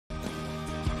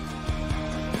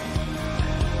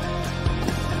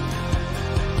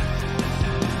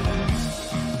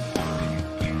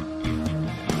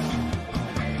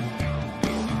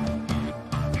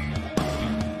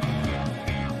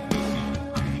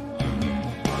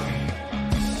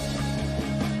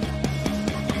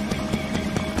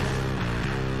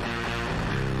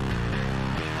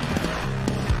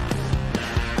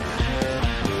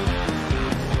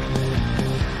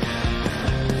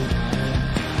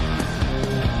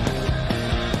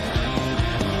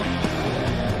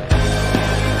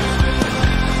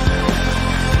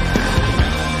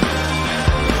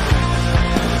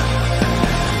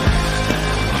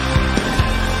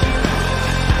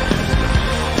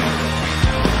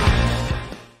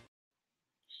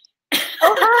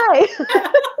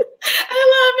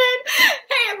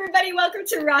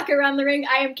to Rock Around the Ring.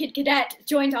 I am Kid Cadet,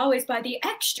 joined always by the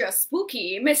extra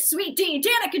spooky Miss Sweet D,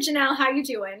 Danica Janelle. How you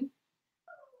doing?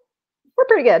 We're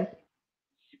pretty good.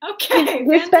 Okay,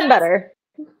 we've been better.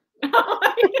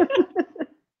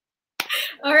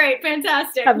 All right,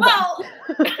 fantastic. Well,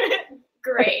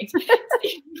 great. Do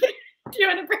you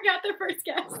want to bring out the first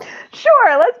guest?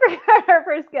 Sure, let's bring out our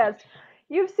first guest.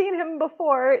 You've seen him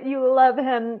before, you love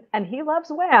him, and he loves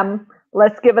Wham.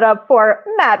 Let's give it up for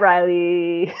Matt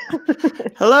Reilly.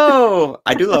 Hello,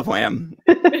 I do love Wham.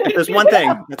 If there's one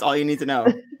thing, that's all you need to know.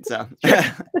 So,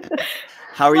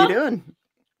 how are you doing?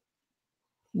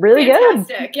 Really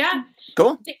fantastic. Good. Yeah.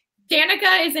 Cool.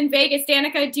 Danica is in Vegas.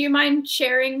 Danica, do you mind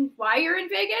sharing why you're in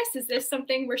Vegas? Is this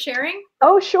something we're sharing?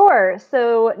 Oh, sure.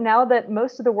 So now that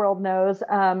most of the world knows,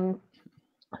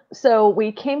 so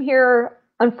we came here,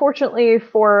 unfortunately,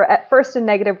 for at first a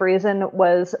negative reason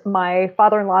was my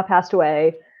father-in-law passed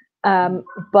away.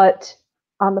 But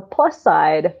on the plus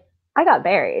side, I got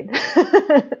married.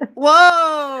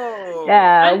 Whoa!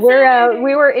 Yeah,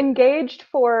 we were engaged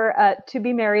to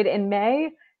be married in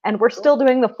May. And we're still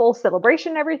doing the full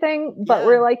celebration and everything, but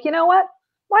we're like, you know what?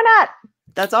 Why not?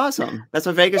 That's awesome. That's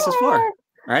what Vegas is for,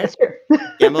 right? That's true.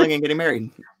 Gambling and getting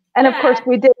married. And of course,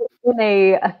 we did it in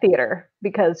a theater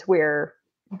because we're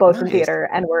both in theater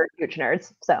and we're huge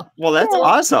nerds. So, well, that's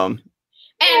awesome.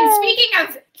 And speaking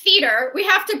of theater, we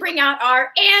have to bring out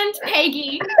our Aunt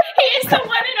Peggy. He is the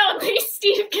one and only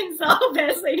Steve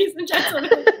Gonsalves, ladies and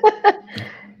gentlemen.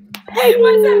 Hey,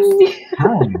 what's up, Steve? Hi.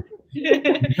 How you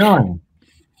doing?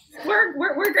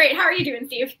 We're great. How are you doing,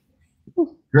 Steve?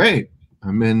 Great.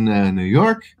 I'm in New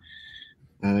York,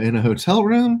 in a hotel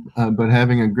room, but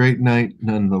having a great night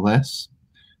nonetheless.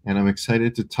 And I'm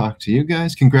excited to talk to you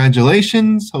guys.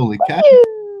 Congratulations. Holy cow.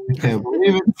 I can't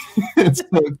believe it. It's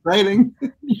so exciting.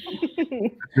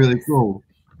 It's really cool.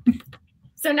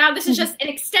 So now this is just an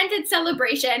extended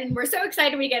celebration. We're so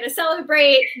excited we get to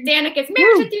celebrate Danica's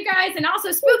marriage with you guys and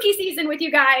also spooky season with you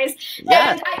guys.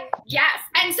 Yes.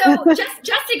 And so just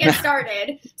to get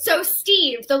started, so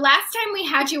Steve, the last time we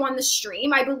had you on the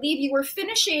stream, I believe you were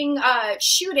finishing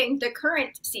shooting the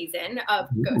current season of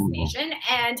Ghost Nation.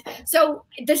 And so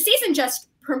the season just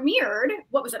premiered,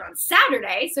 what was it, on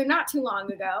Saturday, so not too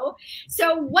long ago.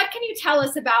 So what can you tell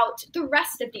us about the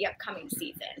rest of the upcoming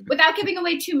season without giving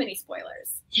away too many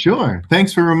spoilers? Sure.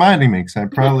 Thanks for reminding me, because I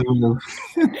probably would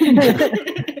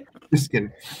have. Just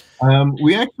kidding.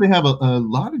 We actually have a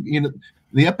lot of,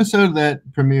 the episode that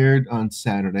premiered on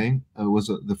Saturday was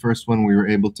the first one we were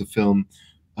able to film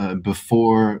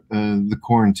before the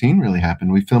quarantine really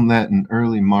happened. We filmed that in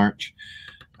early March.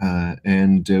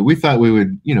 And we thought we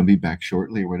would, be back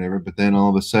shortly or whatever. But then all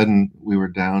of a sudden we were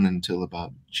down until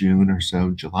about June or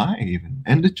so, July, even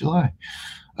end of July.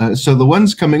 So the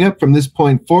ones coming up from this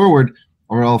point forward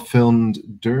are all filmed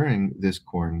during this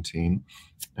quarantine.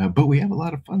 But we have a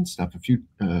lot of fun stuff, a few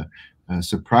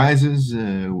surprises.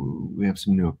 We have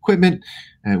some new equipment.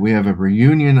 We have a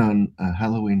reunion on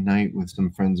Halloween night with some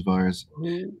friends of ours,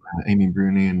 Amy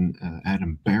Bruni and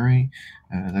Adam Berry.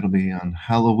 That'll be on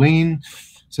Halloween.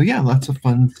 So yeah, lots of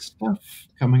fun stuff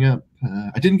coming up.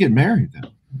 I didn't get married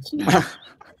though.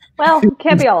 Well,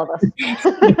 can't be all of us.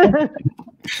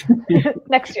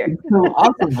 Next year. So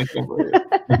awesome. I can't believe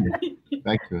it.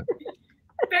 Back to it.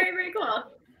 Very, very cool.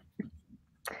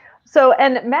 So,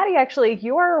 and Maddie, actually,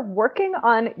 you're working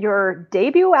on your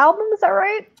debut album, is that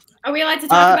right? Are we allowed to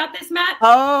talk about this, Matt?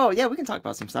 Oh, yeah, we can talk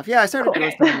about some stuff. Yeah, I started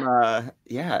doing some,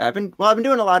 I've been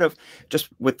doing a lot of, just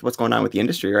with what's going on with the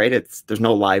industry, right? There's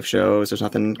no live shows, there's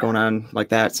nothing going on like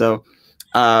that. So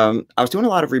I was doing a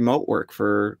lot of remote work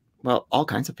for, all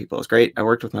kinds of people. It was great. I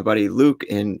worked with my buddy Luke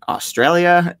in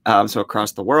Australia. So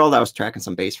across the world, I was tracking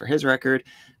some bass for his record.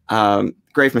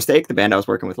 Grave Mistake, the band I was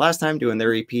working with last time, doing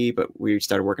their EP, but we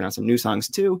started working on some new songs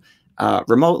too,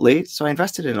 remotely. So I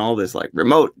invested in all this like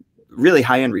remote, really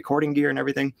high-end recording gear and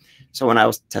everything. So when I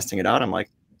was testing it out, I'm like,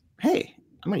 hey,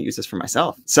 I'm going to use this for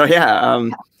myself. So yeah,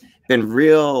 been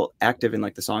real active in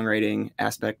like the songwriting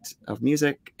aspect of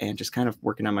music and just kind of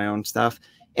working on my own stuff,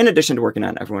 in addition to working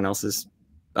on everyone else's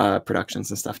productions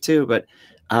and stuff too. But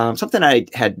something I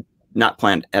had not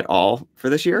planned at all for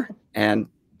this year. And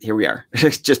here we are,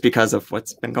 just because of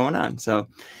what's been going on. So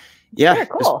yeah, very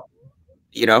cool.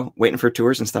 Just, waiting for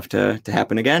tours and stuff to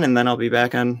happen again. And then I'll be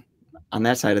back on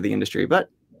that side of the industry, but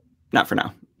not for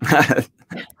now.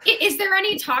 Is there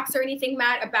any talks or anything,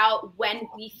 Matt, about when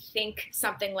we think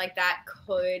something like that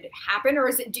could happen? Or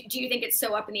is it, do you think it's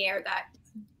so up in the air that?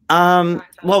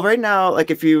 Well, right now,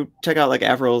 like if you check out like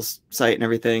Avril's site and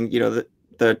everything,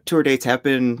 the tour dates have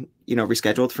been,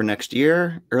 rescheduled for next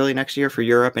year, early next year for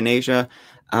Europe and Asia.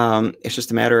 It's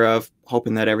just a matter of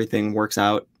hoping that everything works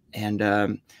out And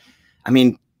I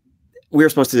mean, we were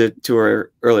supposed to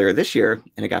tour earlier this year,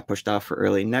 and it got pushed off for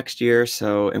early next year.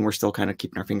 So, and we're still kind of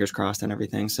keeping our fingers crossed and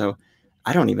everything. So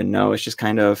I don't even know. It's just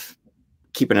kind of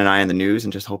keeping an eye on the news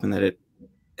and just hoping that it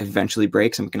eventually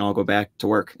breaks and we can all go back to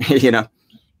work, you know?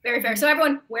 Very fair. So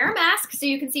everyone, wear a mask so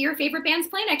you can see your favorite bands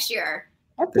play next year.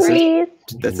 Please.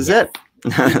 This is it.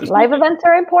 Live events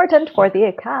are important for the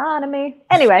economy.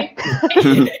 Anyway.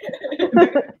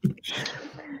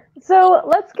 So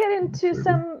let's get into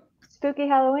some spooky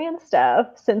Halloween stuff,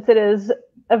 since it is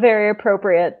a very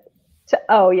appropriate to,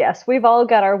 oh yes, we've all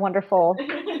got our wonderful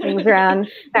things around.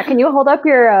 Now, can you hold up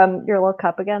your little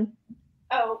cup again?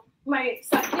 Oh, my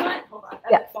succulent? Hold on.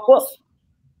 Yeah. Well,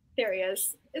 there he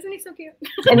is. Isn't he so cute?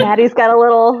 And Maddie's got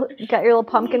your little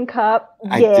pumpkin cup.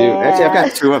 I do. Actually, I've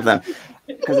got 2 of them.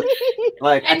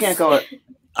 Like, I can't go.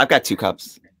 I've got 2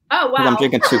 cups. Oh, wow. I'm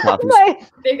drinking 2 coffees. Nice.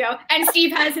 There you go. And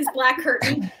Steve has his black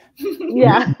curtain.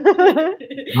 Yeah.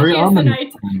 Very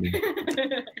ominous.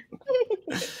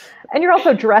 And you're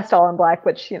also dressed all in black,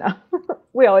 which, you know,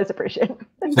 we always appreciate.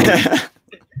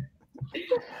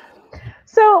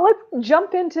 So let's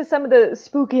jump into some of the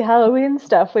spooky Halloween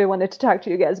stuff we wanted to talk to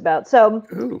you guys about. So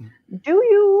Ooh. do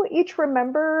you each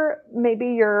remember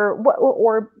maybe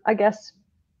or I guess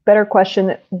better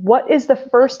question, what is the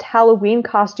first Halloween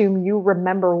costume you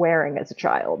remember wearing as a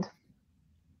child?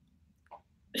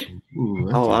 Ooh,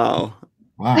 Oh, wow.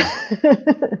 wow.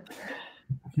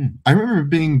 I remember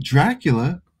being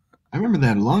Dracula. I remember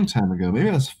that a long time ago. Maybe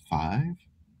I was 5,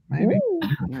 maybe. Ooh.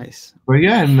 Nice. But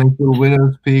yeah, and like little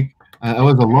Widow's Peak. I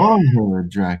was a long-haired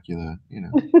Dracula, you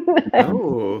know.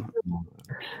 Oh,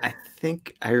 I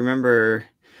think I remember,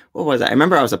 what was it? I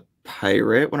remember I was a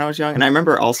pirate when I was young. And I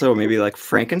remember also maybe like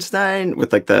Frankenstein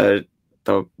with like the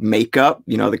makeup,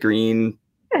 you know, the green,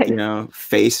 you know,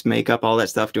 face makeup, all that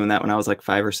stuff, doing that when I was like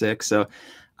 5 or 6. So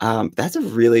that's a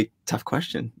really tough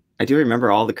question. I do remember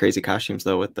all the crazy costumes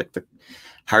though, with like the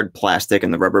hard plastic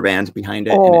and the rubber bands behind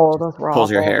it. Oh, and those were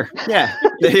pulls your awful. hair. Yeah.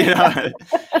 You know,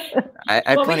 I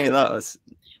had plenty of those.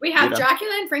 We have You know.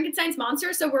 Dracula and Frankenstein's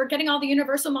monsters, so we're getting all the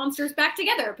Universal monsters back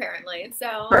together, apparently.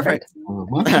 So Perfect.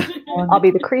 I'll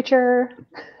be the creature.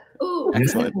 Ooh,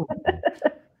 Excellent.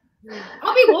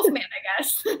 I'll be Wolfman, I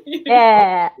guess.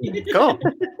 Yeah. Cool.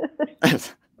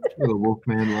 Little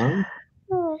Wolfman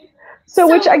love.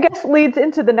 So which I guess leads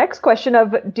into the next question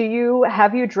of,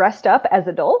 have you dressed up as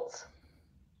adults?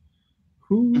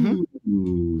 Ooh.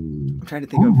 I'm trying to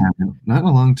think of. Not in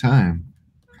a long time.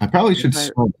 I probably should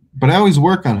start, but I always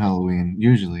work on Halloween,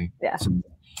 usually. Yeah. So,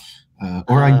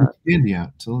 or I give candy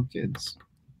out to little kids.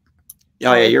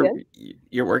 Oh yeah,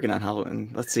 you're working on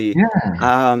Halloween. Let's see.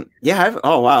 Yeah. Yeah.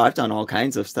 I've done all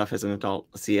kinds of stuff as an adult.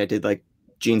 Let's see. I did like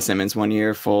Gene Simmons one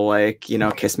year, full like, you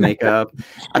know, kiss makeup.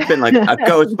 I've been like a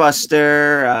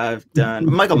Ghostbuster. I've done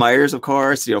Michael Myers, of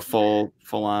course. You know, full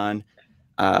on.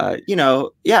 You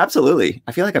know, yeah, absolutely.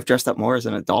 I feel like I've dressed up more as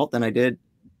an adult than I did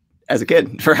as a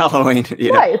kid for Halloween.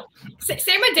 You know? Right.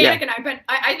 Same with Danica and I, but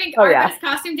I think our best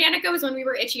costume, Danica, was when we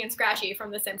were Itchy and Scratchy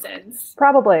from The Simpsons.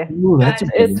 Probably. Ooh, that's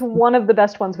It's one of the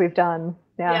best ones we've done.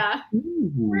 Yeah.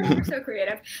 We're so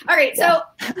creative. All right, so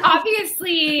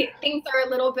obviously things are a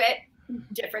little bit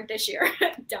different this year.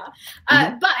 Duh.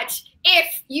 But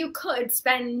if you could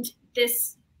spend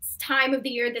this time of the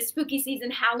year, this spooky season,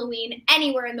 Halloween,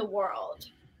 anywhere in the world,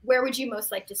 where would you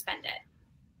most like to spend it?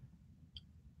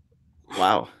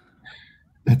 Wow.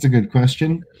 That's a good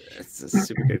question. It's a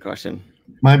super good question.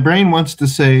 My brain wants to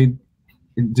say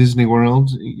Disney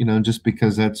World, you know, just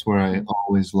because that's where I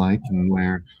always like, and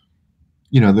where,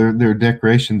 you know, their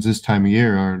decorations this time of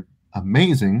year are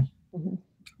amazing.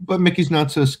 But Mickey's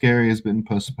Not So Scary has been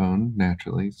postponed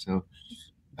naturally, so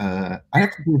I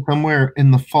have to do somewhere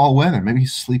in the fall weather. Maybe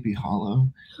Sleepy Hollow.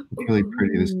 It's really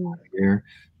pretty this time of year.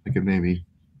 I could maybe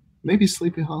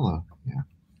Sleepy Hollow.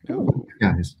 Yeah. Ooh.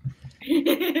 Guys.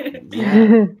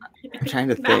 Yeah. I'm trying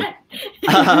to think.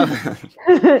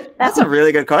 That's a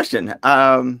really good question.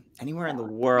 Anywhere in the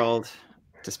world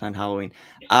to spend Halloween?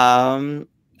 I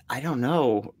don't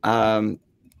know.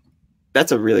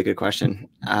 That's a really good question.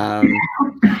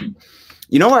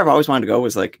 You know where I've always wanted to go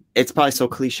was like, it's probably so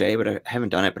cliche, but I haven't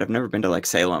done it, but I've never been to like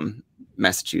Salem,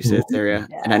 Massachusetts area.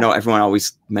 Yeah. And I know everyone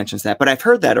always mentions that, but I've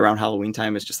heard that around Halloween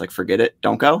time, it's just like, forget it,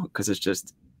 don't go. Because it's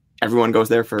just, everyone goes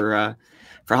there for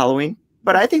Halloween.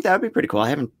 But I think that would be pretty cool. I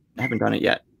haven't done it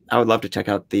yet. I would love to check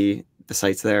out the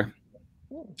sites there.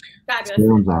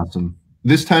 Salem's awesome.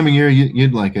 This time of year,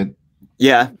 you'd like it.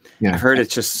 Yeah. I've heard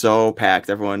it's just so packed.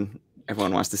 Everyone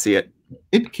wants to see it.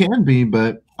 It can be,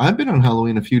 but I've been on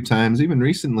Halloween a few times, even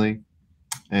recently,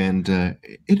 and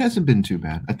it hasn't been too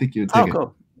bad. I think you'd take it.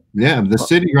 Cool. Yeah, the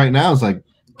city right now is like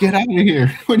Get out of here.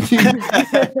 When you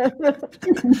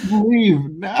leave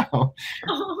now.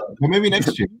 Well, maybe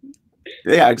next year.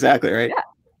 Yeah, exactly, right? Yeah.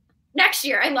 Next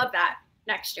year. I love that.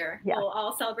 Next year. Yeah. We'll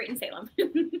all celebrate in Salem.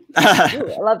 Ooh,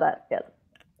 I love that. Yes.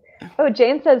 Oh,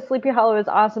 Jane says Sleepy Hollow is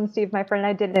awesome, Steve. My friend and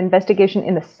I did an investigation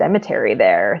in the cemetery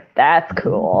there. That's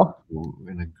cool.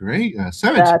 In a great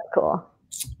cemetery. That's cool.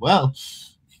 Well,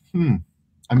 I mean,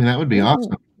 that would be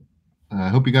awesome. I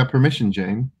hope you got permission,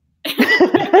 Jane.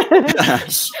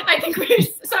 I think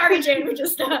sorry, Jane. We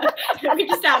just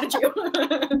outed you.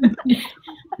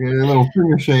 Get a little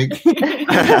finger shake.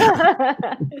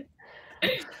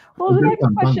 Well, the next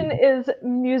question is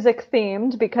music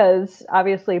themed because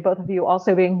obviously both of you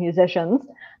also being musicians.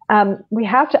 We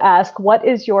have to ask, what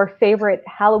is your favorite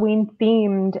Halloween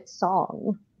themed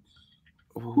song?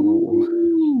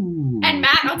 Ooh. And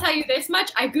Matt, I'll tell you this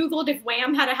much. I Googled if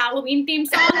Wham had a Halloween theme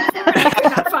song before and I could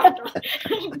not find one.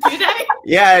 Do they?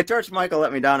 Yeah, George Michael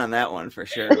let me down on that one for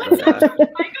sure. What's But, up, George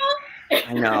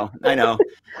Michael? I know.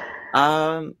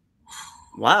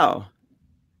 Wow.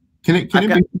 Can it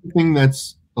be something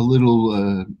that's a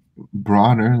little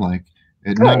broader, like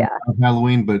not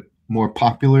Halloween, but more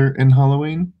popular in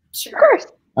Halloween? Sure. Of course.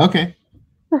 Okay.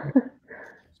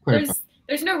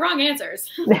 There's no wrong answers.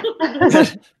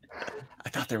 I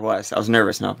thought there was. I was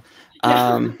nervous now.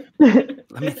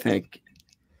 Let me think.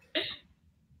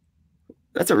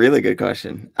 That's a really good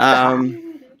question. I'd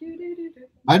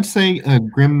say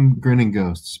Grim Grinning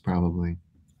Ghosts, probably.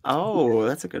 Oh,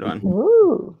 that's a good one.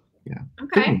 Ooh. Yeah.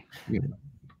 Okay.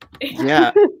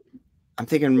 Yeah. I'm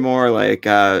thinking more like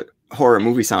horror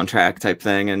movie soundtrack type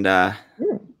thing. And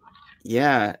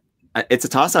yeah, it's a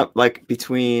toss-up like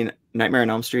between Nightmare on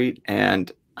Elm Street and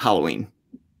Halloween.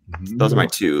 Those are my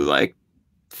two like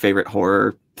favorite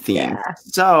horror themes. Yeah.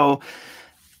 So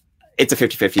it's a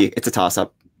 50-50. It's a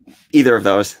toss-up. Either of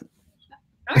those.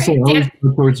 Okay, always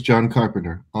go towards John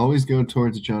Carpenter. Always go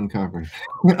towards John Carpenter.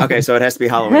 Okay, so it has to be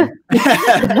Halloween.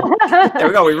 There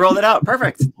we go. We rolled it out.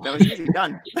 Perfect. That was easy.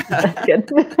 Done. That's good.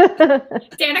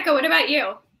 Danica, what about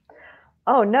you?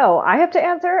 Oh no, I have to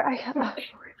answer.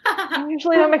 You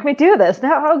usually don't make me do this.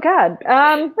 No, oh god.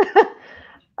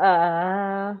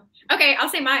 Okay, I'll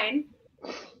say mine.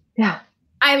 Yeah.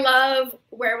 I love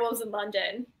Werewolves in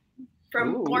London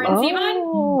from Lauren Zevon.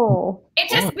 Oh. It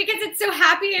just because it's so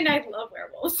happy and I love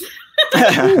werewolves.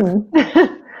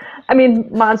 I mean,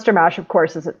 Monster Mash, of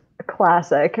course, is a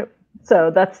classic.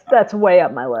 So that's way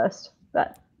up my list.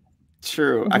 But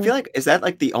true. I feel like is that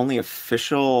like the only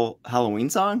official Halloween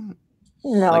song?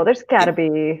 No, like, there's got to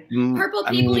be Purple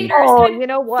People Eaters. Oh, you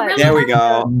know what? There we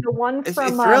go. The one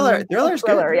from Thriller. Thriller's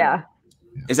Thriller, good. yeah.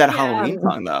 Is that a Halloween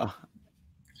song though?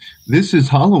 This is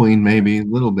Halloween, maybe a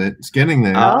little bit. It's getting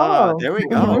there. Oh, there we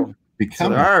go. So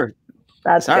there are.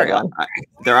 That's sorry.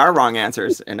 There are wrong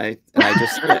answers, and I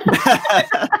just said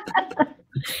it.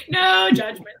 No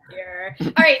judgment here.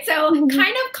 All right, so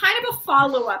kind of a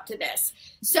follow up to this.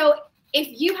 So if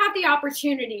you had the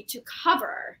opportunity to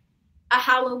cover a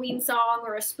Halloween song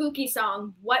or a spooky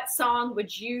song, what song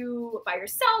would you, by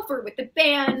yourself or with the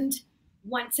band,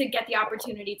 want to get the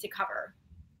opportunity to cover?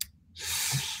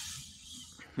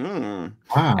 Wow.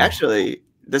 Actually,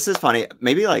 this is funny.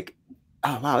 Maybe like,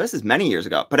 oh wow, this is many years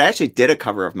ago. But I actually did a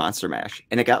cover of Monster Mash,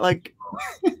 and it got like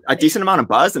a decent amount of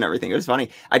buzz and everything. It was funny.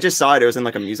 I just saw it. It was in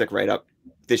like a music write-up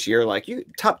this year, like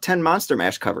top 10 Monster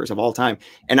Mash covers of all time.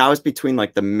 And I was between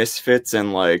like the Misfits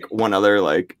and like one other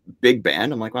like big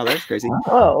band. I'm like, wow, that's crazy.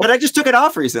 Oh. But I just took it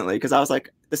off recently because I was like,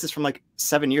 this is from like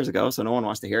 7 years ago, so no one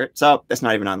wants to hear it. So that's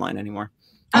not even online anymore.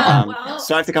 So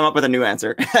I have to come up with a new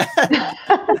answer.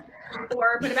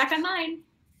 Or put it back online.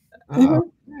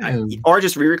 Or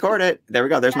just re-record it. There we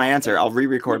go. There's my answer. I'll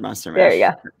re-record Monster Mash. There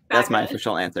you go. That's my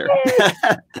official answer.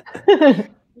 What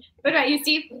about you,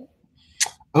 Steve?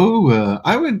 Oh,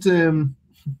 I would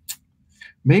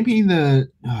maybe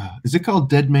is it called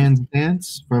Dead Man's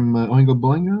Dance from Oingo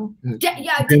Boingo?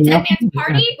 Dead Man's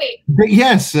Party? Wait.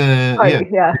 Yes. Party,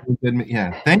 yeah.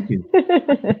 Yeah. Thank you.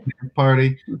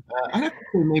 Party. I'd have to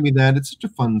say maybe that. It's such a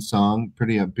fun song,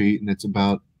 pretty upbeat, and it's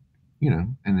about,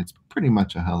 and it's pretty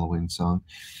much a Halloween song.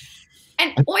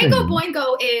 And Oingo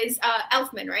Boingo is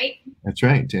Elfman, right? That's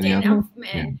right, Danny Elfman.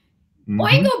 Yeah.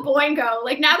 Oingo Boingo,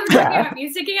 like now they're talking about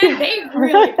music again, they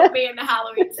really put me in the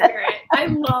Halloween spirit. I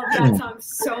love that song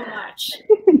so much.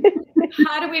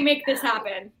 How do we make this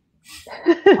happen?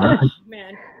 Oh,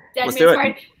 man. Let's do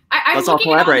it. Let's all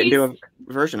collaborate and do a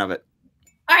version of it.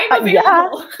 I'm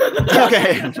available. Yeah.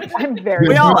 Okay. I'm very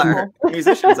We all are.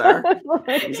 Musicians are.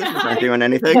 Musicians aren't doing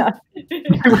anything. Yeah.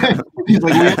 He's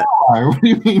like, we are. What do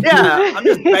you mean? Yeah, I'm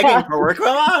just begging for work.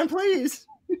 Come on, please.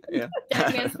 Yeah.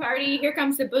 Dead Man's Party. Here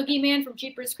Comes the Boogeyman from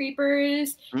Jeepers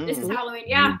Creepers. This is Halloween.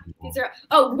 Yeah. These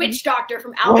are Witch Doctor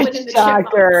from Alvin and the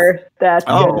Doctor. That's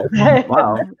good.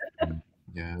 Wow.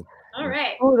 Yeah. All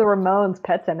right. Oh, the Ramones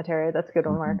Pet Cemetery. That's a good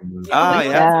one, Mark. Oh,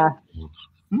 yeah.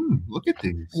 Look at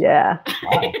these. Yeah.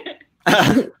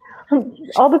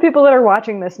 All the people that are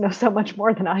watching this know so much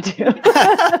more than I do.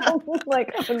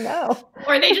 Like, oh no.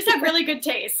 Or they just have really good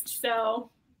taste. So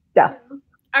yeah.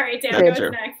 All right, Dan, what's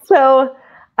next? So,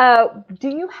 do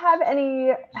you have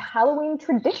any Halloween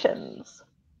traditions?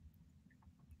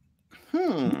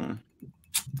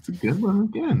 That's a good one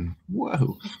again.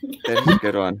 Whoa. That's a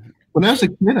good one. When I was a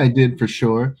kid, I did for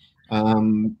sure.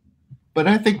 But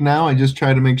I think now I just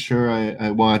try to make sure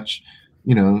I watch,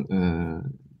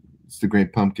 It's the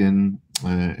Great Pumpkin,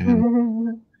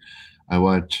 and I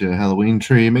watch Halloween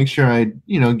Tree. Make sure I,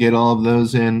 get all of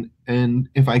those in. And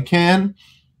if I can,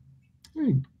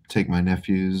 I take my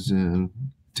nephews to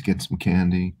get some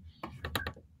candy.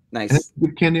 Nice. And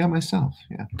give candy on myself.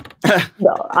 Yeah.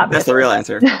 No, that's the real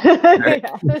answer. Right?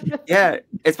 Yeah,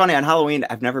 it's funny on Halloween.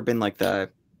 I've never been like the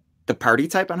party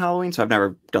type on Halloween, so I've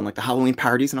never done like the Halloween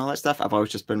parties and all that stuff. I've always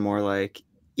just been more like,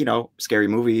 scary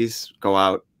movies. Go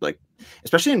out, like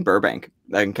especially in Burbank,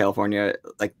 like in California,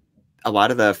 like a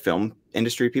lot of the film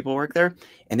industry people work there,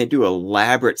 and they do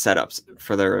elaborate setups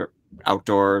for their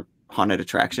outdoor haunted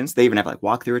attractions. They even have like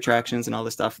walkthrough attractions and all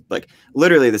this stuff, like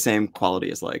literally the same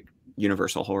quality as like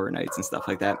Universal Horror Nights and stuff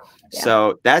like that. Yeah.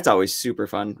 So that's always super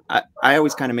fun. I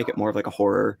always kind of make it more of like a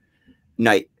horror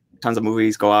night. Tons of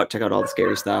movies, go out, check out all the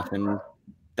scary stuff, and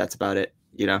that's about it,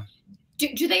 Do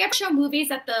they ever show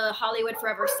movies at the Hollywood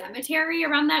Forever Cemetery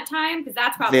around that time? Because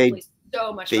that's probably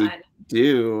so much fun. They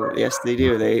do. Yes, they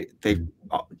do. They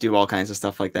do all kinds of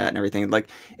stuff like that and everything. Like,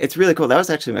 it's really cool. That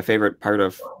was actually my favorite part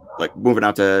of like moving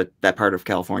out to that part of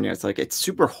California. It's like it's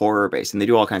super horror based, and they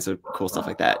do all kinds of cool stuff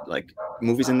like that, like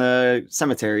movies in the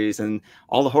cemeteries and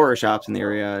all the horror shops in the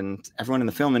area, and everyone in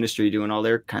the film industry doing all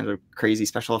their kind of crazy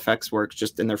special effects work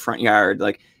just in their front yard.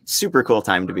 Like, super cool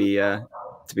time to be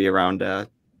around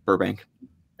Burbank.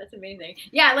 That's amazing.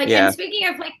 Yeah, and speaking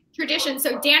of like tradition,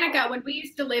 so Danica, when we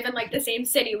used to live in like the same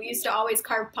city, we used to always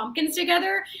carve pumpkins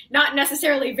together. Not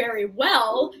necessarily very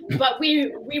well, but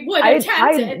we would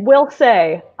attempt it. I will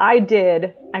say I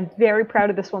did. I'm very proud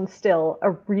of this one still.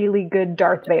 A really good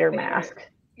Darth Vader mask.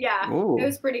 Yeah, it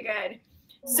was pretty good.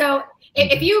 So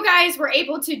if you guys were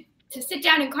able to sit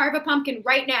down and carve a pumpkin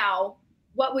right now,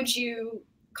 what would you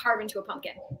carve into a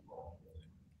pumpkin?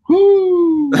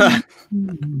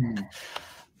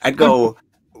 I'd go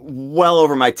well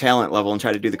over my talent level and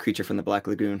try to do the creature from the Black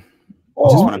Lagoon.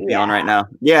 Just what I'm feeling right now.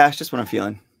 Yeah, it's just what I'm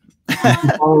feeling. Would you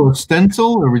follow a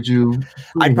stencil, or would you?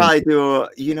 I'd probably do,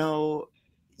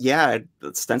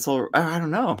 stencil. I don't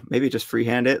know. Maybe just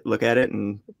freehand it, look at it,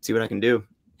 and see what I can do.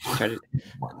 I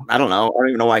don't know. I don't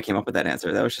even know why I came up with that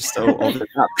answer. That was just so over the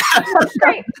top. That's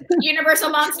great.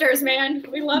 Universal monsters, man.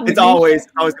 We love it. It's always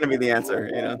going to be the answer,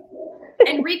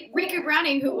 And Riku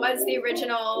Browning, who was the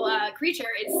original creature,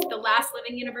 is the last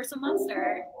living Universal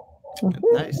monster.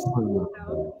 Nice.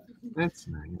 That's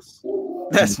nice.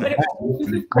 That's nice.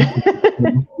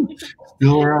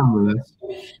 Still around with us.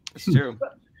 It's true.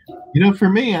 For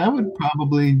me, I would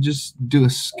probably just do a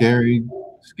scary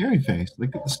face,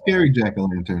 like the scary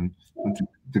jack-o'-lantern with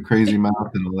the crazy mouth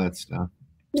and all that stuff.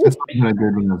 That's what I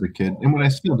did when I was a kid, and what I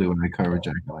still do when I carve a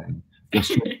jack-o'-lantern.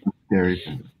 Just scary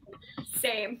face.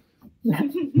 Same.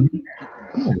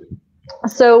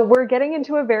 So we're getting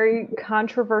into a very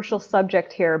controversial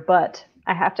subject here, but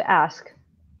I have to ask,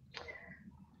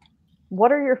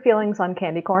 what are your feelings on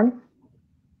candy corn?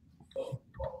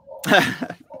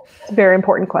 It's a very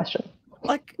important question.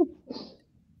 Like,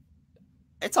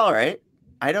 it's all right.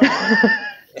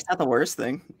 It's not the worst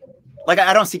thing. Like,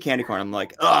 I don't see candy corn. I'm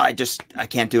like, I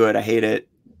can't do it. I hate it.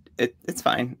 It's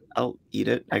fine. I'll eat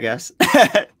it, I guess.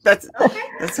 That's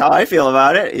how I feel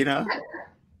about it,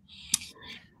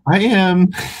 I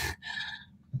am.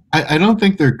 I don't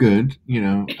think they're good,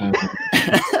 I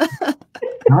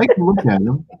like to look at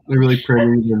them. They're really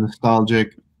pretty. They're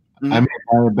nostalgic. I may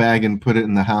buy a bag and put it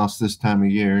in the house this time of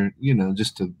year,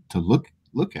 just to look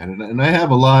at it. And I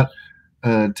have a lot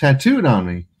tattooed on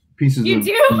me. Pieces you of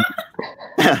do?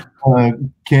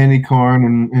 Candy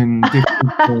corn and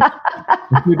different,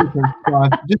 different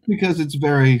spots, just because it's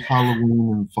very Halloween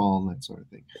and fall and that sort of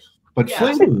thing. But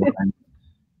flavor-wise,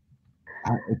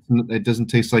 it doesn't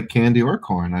taste like candy or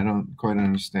corn. I don't quite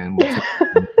understand what's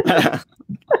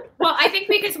Well, I think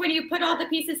because when you put all the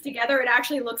pieces together, it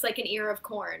actually looks like an ear of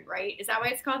corn, right? Is that why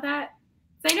it's called that?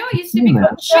 Because I know it used to be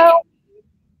called chicken.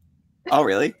 Oh,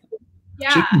 really?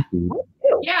 Yeah.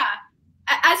 Yeah.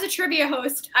 as a trivia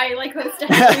host, I like host a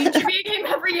Halloween trivia game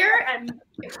every year, and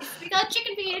we got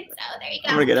chicken feed. So there you go.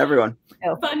 I'm gonna get everyone.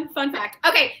 Fun fact.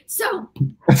 Okay, so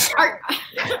our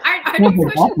Well,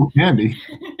 next question. Candy.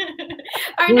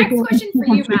 Our next question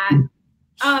for you, Matt.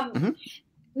 Mm-hmm.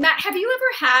 Matt, have you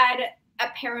ever had a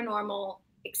paranormal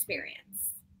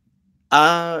experience?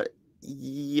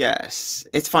 Yes.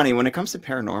 It's funny when it comes to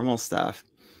paranormal stuff.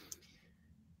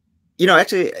 You know,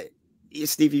 actually,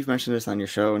 Steve, you've mentioned this on your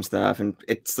show and stuff, and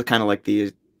it's the kind of like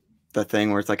the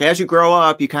thing where it's like as you grow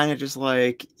up, you kind of just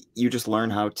like you just learn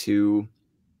how to,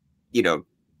 you know,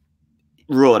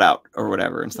 rule it out or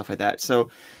whatever and stuff like that. So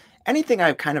anything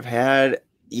I've kind of had,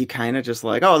 you kind of just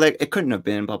like, oh, it couldn't have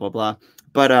been blah blah blah.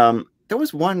 But there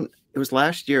was one. It was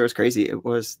last year. It was crazy.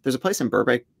 There's a place in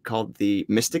Burbank called the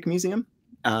Mystic Museum.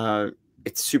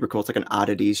 It's super cool. It's like an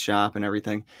oddities shop and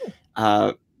everything.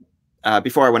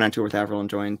 Before I went on tour with Avril and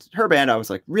joined her band, I was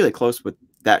like really close with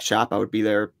that shop. I would be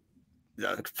there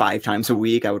like 5 times a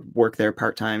week. I would work there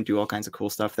part-time, do all kinds of cool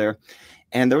stuff there.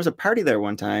 And there was a party there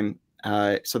one time.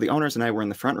 So the owners and I were in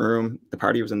the front room. The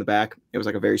party was in the back. It was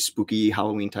like a very spooky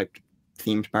Halloween type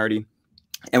themed party.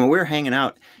 And when we were hanging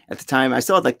out at the time, I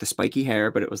still had like the spiky hair,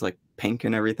 but it was like pink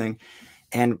and everything.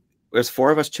 And it was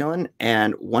 4 of us chilling.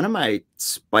 And one of my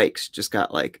spikes just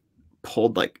got like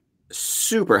pulled like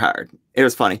super hard. It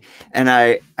was funny. And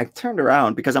I turned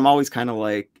around because I'm always kind of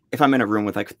like, if I'm in a room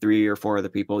with like 3 or 4 other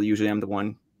people, usually I'm the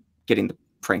one getting the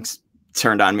pranks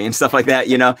turned on me and stuff like that,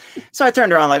 you know? So I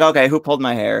turned around like, okay, who pulled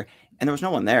my hair? And there was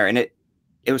no one there. And it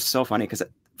was so funny because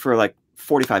for like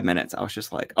 45 minutes, I was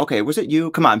just like, okay, was it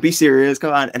you? Come on, be serious.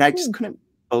 Come on. And I just couldn't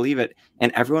believe it.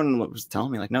 And everyone was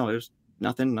telling me like, no, there's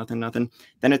nothing.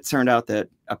 Then it turned out that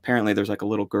apparently there's like a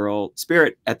little girl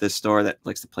spirit at this store that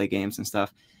likes to play games and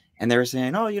stuff. And they were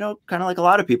saying, oh, you know, kind of like a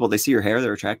lot of people, they see your hair,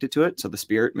 they're attracted to it. So the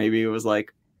spirit maybe was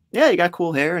like, yeah, you got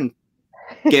cool hair, and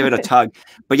gave it a tug.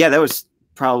 But yeah, that was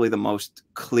probably the most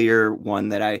clear one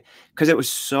that because it was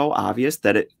so obvious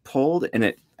that it pulled,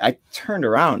 and I turned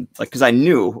around like, because I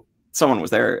knew someone was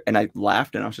there, and I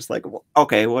laughed, and I was just like, well,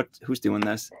 okay, who's doing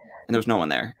this? And there was no one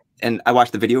there. And I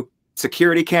watched the video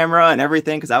security camera and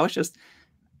everything, because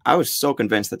I was so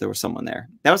convinced that there was someone there.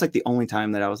 That was like the only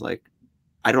time that I was like,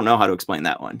 I don't know how to explain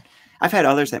that one. I've had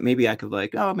others that maybe I could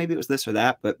like, oh, maybe it was this or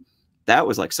that, but that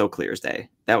was like so clear as day.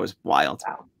 That was wild.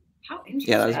 Wow. How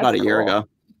interesting. Yeah, that was about a year ago.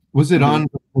 Was it on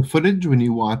the footage when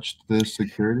you watched the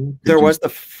security? There was the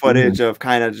footage of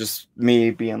kind of just me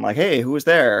being like, hey, who was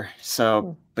there?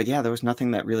 So, but yeah, there was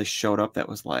nothing that really showed up that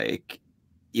was like,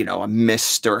 you know, a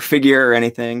mist or figure or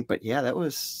anything. But yeah, that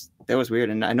was weird.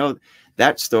 And I know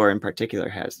that store in particular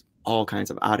has all kinds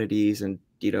of oddities and,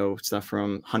 you know, stuff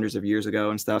from hundreds of years ago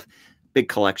and stuff. Big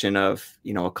collection of,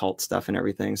 you know, occult stuff and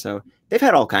everything. So they've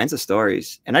had all kinds of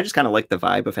stories, and I just kind of like the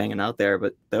vibe of hanging out there.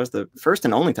 But that was the first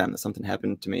and only time that something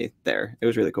happened to me there. It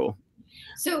was really cool.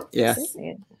 So yeah,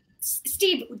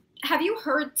 Steve, have you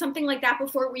heard something like that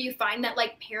before, where you find that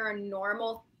like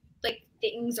paranormal like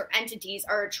things or entities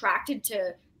are attracted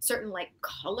to certain like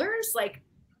colors? Like,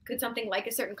 could something like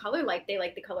a certain color, like they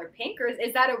like the color pink, or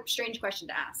is that a strange question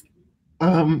to ask?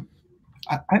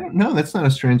 I don't know. That's not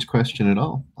a strange question at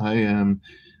all.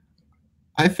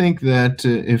 I think that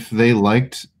if they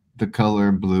liked the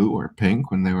color blue or pink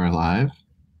when they were alive,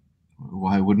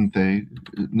 why wouldn't they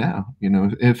now? You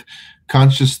know, if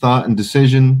conscious thought and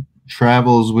decision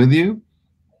travels with you,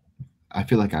 I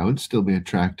feel like I would still be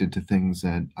attracted to things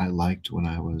that I liked when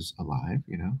I was alive,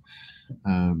 you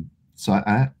know? So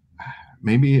I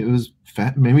maybe it was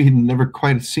fat. Maybe he'd never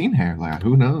quite seen hair. Like,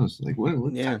 who knows? Like,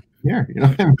 what yeah. Here, you know,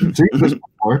 I haven't seen this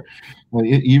before. Well,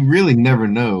 you really never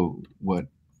know what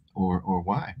or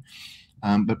why.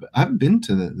 But I've been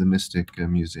to the Mystic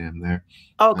Museum there.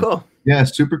 Oh, cool. Yeah,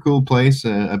 super cool place.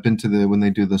 I've been to when they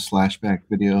do the Slashback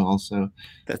video also.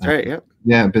 That's right. Yep.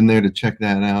 Yeah, I've been there to check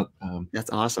that out.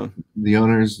 That's awesome. The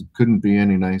owners couldn't be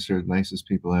any nicer, nicest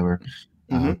people ever.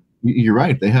 You're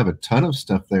right. They have a ton of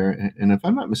stuff there. And if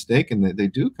I'm not mistaken, they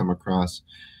do come across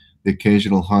the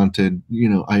occasional haunted, you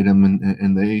know, item,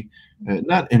 and they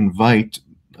not invite,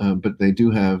 but they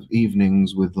do have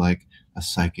evenings with like a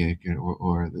psychic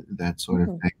or that sort of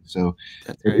thing. So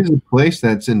it is a place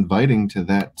that's inviting to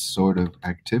that sort of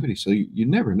activity. So you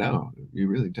never know. You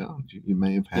really don't. You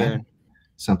may have had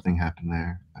something happen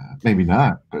there. Maybe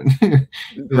not, but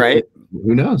right.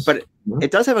 Who knows? But it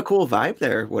does have a cool vibe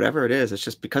there, whatever it is. It's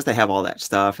just because they have all that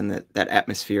stuff and that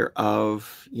atmosphere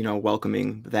of, you know,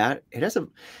 welcoming that. It has a,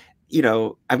 you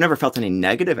know, I've never felt any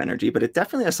negative energy, but it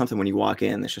definitely has something when you walk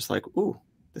in that's just like, ooh,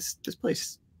 this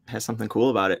place has something cool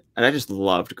about it. And I just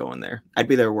loved going there. I'd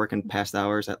be there working past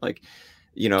hours at like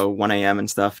you know, 1 a.m. and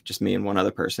stuff, just me and one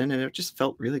other person, and it just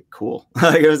felt really cool.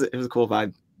 Like it was a cool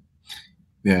vibe.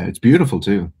 Yeah, it's beautiful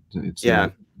too. It's yeah.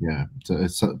 Yeah, so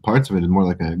it's parts of it is more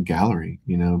like a gallery,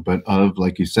 you know, but of,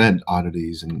 like you said,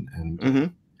 oddities and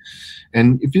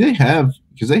if they have,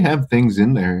 because they have things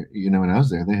in there, you know, when I was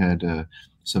there, they had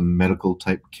some medical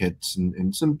type kits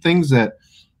and some things that,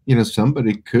 you know,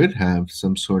 somebody could have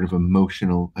some sort of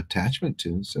emotional attachment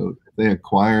to. So if they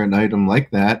acquire an item like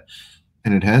that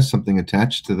and it has something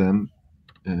attached to them,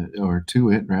 or to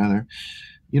it rather,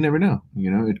 you never know.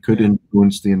 You know, it could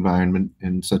influence the environment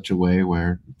in such a way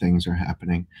where things are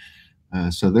happening.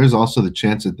 So there's also the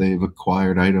chance that they've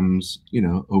acquired items, you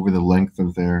know, over the length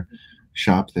of their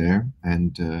shop there,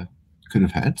 and could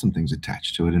have had some things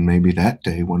attached to it. And maybe that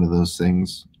day, one of those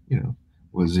things, you know,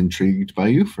 was intrigued by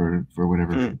you for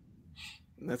whatever.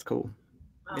 That's cool.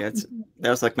 Yeah, that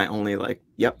was like my only like,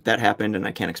 yep, that happened, and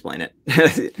I can't explain it.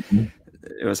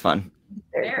 It was fun.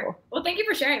 Very cool. Well, thank you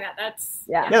for sharing that. That's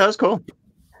yeah, that was cool.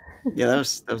 Yeah, that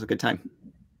was a good time.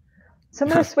 So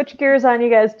I'm going to switch gears on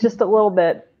you guys just a little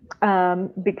bit,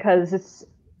 because it's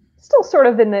still sort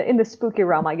of in the spooky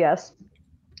realm, I guess,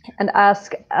 and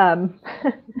ask,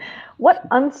 what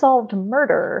unsolved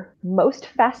murder most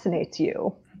fascinates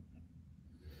you?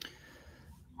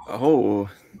 Oh.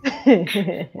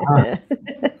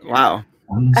 Wow.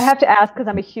 I have to ask because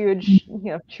I'm a huge, you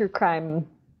know, true crime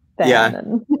fan. Yeah.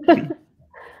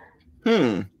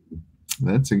 And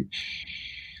That's a,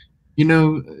 you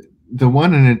know, the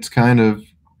one, and it's kind of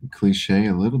cliche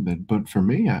a little bit, but for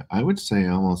me, I would say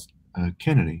almost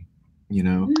Kennedy. You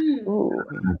know,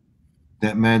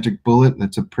 that magic bullet.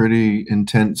 That's a pretty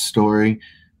intense story.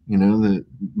 You know, the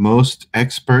most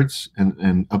experts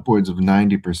and upwards of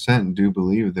 90% do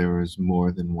believe there was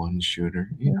more than one shooter.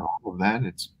 You know, all of that.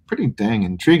 It's pretty dang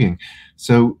intriguing.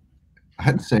 So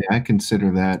I'd say I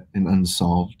consider that an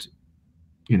unsolved,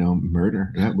 you know,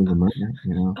 murder. That was a murder,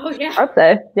 you know. Oh yeah. I'd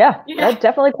say, yeah, that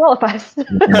definitely qualifies.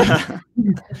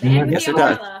 Yes, it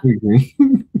does.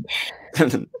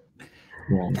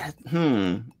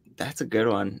 That's a good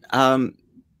one.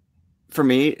 For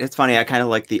me, it's funny. I kind of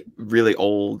like the really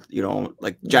old, you know,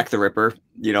 like Jack the Ripper,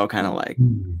 you know, kind of like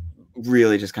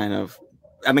really just kind of,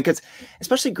 I mean, because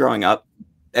especially growing up,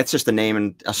 that's just a name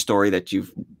and a story that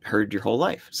you've heard your whole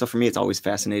life. So for me, it's always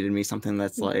fascinated me, something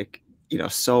that's like, you know,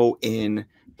 so in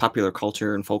popular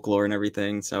culture and folklore and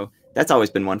everything. So that's always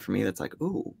been one for me that's like,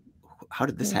 ooh, how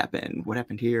did this happen? What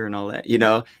happened here and all that? You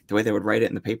know, the way they would write it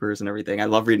in the papers and everything. I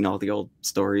love reading all the old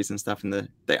stories and stuff and the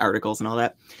articles and all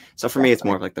that. So for me, it's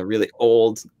more of like the really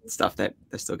old stuff that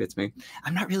still gets me.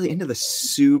 I'm not really into the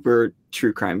super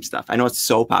true crime stuff. I know it's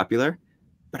so popular,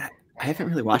 but I haven't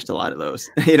really watched a lot of those.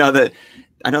 You know,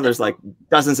 I know there's like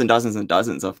dozens and dozens and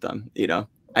dozens of them. You know,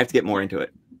 I have to get more into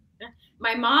it.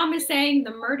 My mom is saying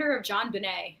the murder of John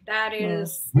Bonet. That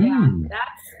is,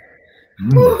 that's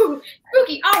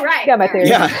spooky. All right. Got my theory.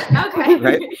 Yeah. Okay.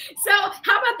 Right. So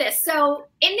how about this? So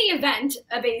in the event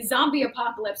of a zombie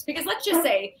apocalypse, because let's just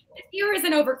say this year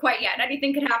isn't over quite yet.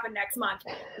 Anything could happen next month.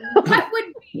 What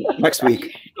would be next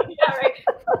week? Yeah, right.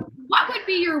 What would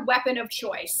be your weapon of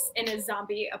choice in a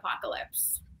zombie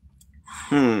apocalypse?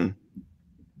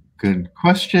 Good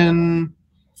question.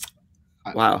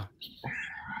 Wow.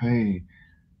 Hey.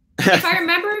 If I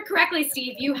remember correctly,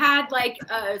 Steve, you had like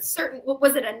a certain,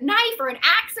 was it a knife or an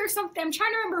axe or something? I'm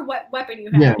trying to remember what weapon you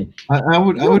had. Yeah, I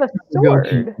would a sword. Go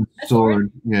a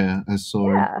sword. Yeah, a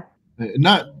sword. Yeah.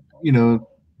 Not, you know,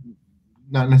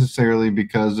 not necessarily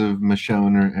because of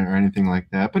Michonne or anything like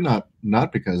that, but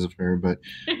not because of her. But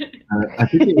I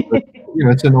think you know,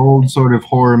 it's an old sort of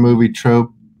horror movie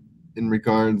trope in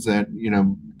regards that, you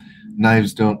know,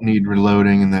 knives don't need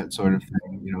reloading and that sort of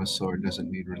thing. You know, a sword doesn't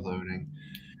need reloading.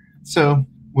 So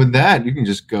with that, you can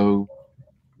just go,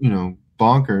 you know,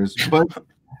 bonkers. But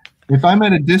if I'm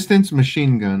at a distance,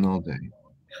 machine gun all day.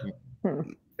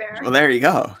 Well, there you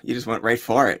go. You just went right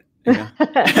for it. You know?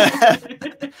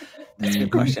 That's a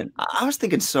good question. I was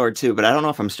thinking sword too, but I don't know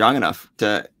if I'm strong enough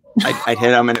to. I'd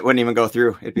hit him and it wouldn't even go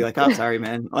through. It'd be like, oh, sorry,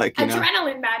 man. Like, you know.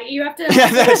 Adrenaline, Maddie. You have to. Yeah,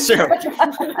 that's true.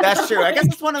 That's true. I guess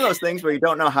it's one of those things where you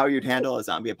don't know how you'd handle a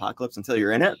zombie apocalypse until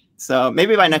you're in it. So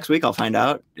maybe by next week I'll find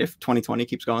out if 2020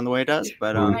 keeps going the way it does.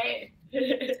 But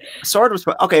sword was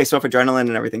okay. So if adrenaline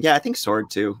and everything, yeah, I think sword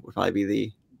too would probably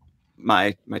be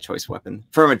my choice weapon.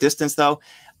 From a distance though,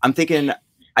 I'm thinking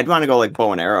I'd want to go like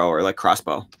bow and arrow or like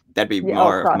crossbow. That'd be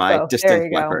more of my distance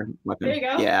weapon. There you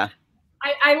go. Yeah.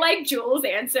 I like Jules'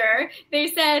 answer. They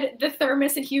said the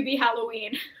thermos and Hubie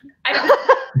Halloween. I don't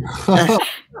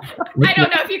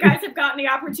know if you guys have gotten the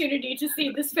opportunity to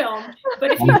see this film, but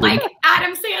if you like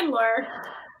Adam Sandler,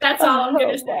 that's all I'm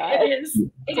gonna say.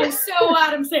 It is so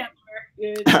Adam Sandler.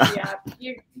 Yeah,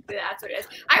 that's what it is.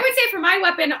 I would say for my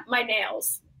weapon, my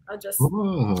nails. I'll just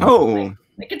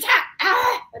like attack.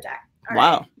 All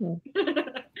wow. Right.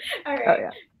 All right. Oh,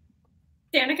 yeah.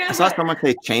 Danica? I saw someone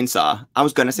say chainsaw. I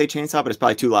was gonna say chainsaw, but it's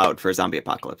probably too loud for a zombie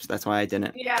apocalypse. That's why I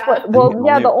didn't. Yeah. Well,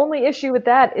 yeah. The only issue with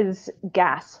that is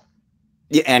gas.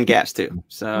 Yeah, and gas too.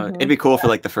 So it'd be cool for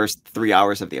like the first 3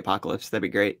 hours of the apocalypse. That'd be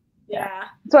great. Yeah.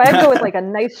 So I'd go with like a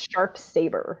nice sharp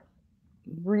saber.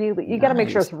 Really, you got to make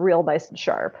sure it's real nice and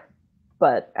sharp.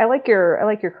 But I like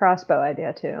your crossbow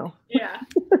idea too. Yeah.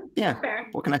 Yeah. Fair.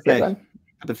 What can I say?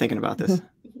 I've been thinking about this.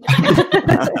 We've had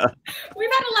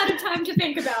a lot of time to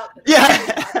think about. Yeah.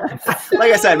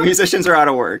 Like I said, musicians are out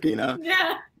of work, you know.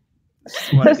 Yeah.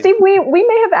 So Steve, we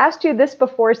may have asked you this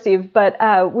before, Steve, but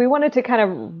we wanted to kind of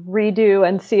redo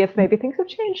and see if maybe things have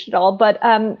changed at all. But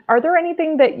are there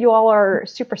anything that you all are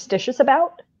superstitious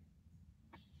about?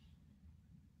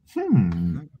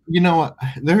 You know,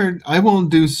 I won't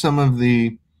do some of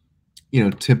the,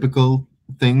 typical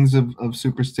things of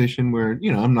superstition where,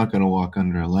 I'm not going to walk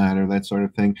under a ladder, that sort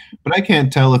of thing. But I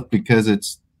can't tell if because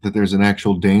it's that there's an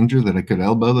actual danger that I could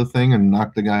elbow the thing and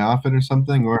knock the guy off it or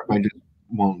something, or if I just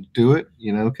won't do it,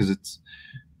 because it's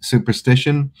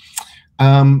superstition.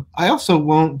 I also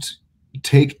won't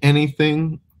take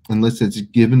anything unless it's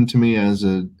given to me as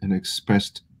an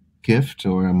expressed gift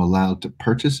or I'm allowed to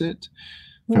purchase it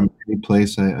from any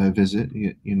place I visit.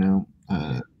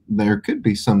 There could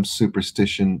be some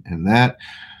superstition in that.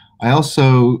 I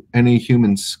also, any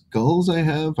human skulls I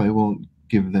have, I won't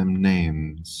give them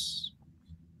names.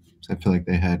 I feel like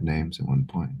they had names at one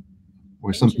point.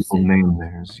 Or some people name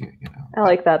theirs, I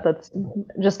like that. That's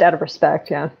just out of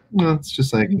respect, yeah. Well, it's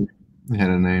just like they had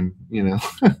a name,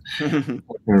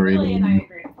 Really, and I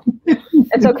agree.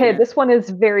 It's okay. This one is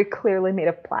very clearly made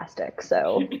of plastic,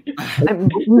 so I'm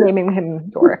naming him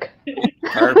Doric.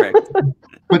 Perfect.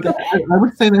 But I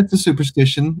would say that's a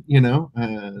superstition,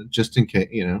 just in case,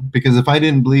 because if I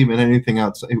didn't believe in anything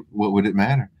else, what would it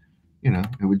matter? It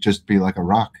would just be like a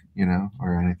rock,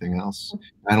 or anything else.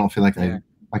 I don't feel like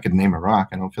I could name a rock.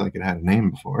 I don't feel like it had a name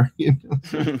before.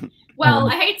 Well,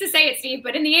 I hate to say it, Steve,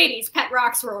 but in the 80s, pet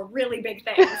rocks were a really big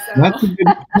thing. So. That's a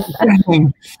good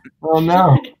thing. Oh,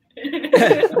 no.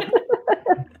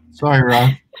 Sorry,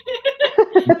 Rock.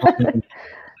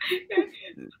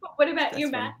 What about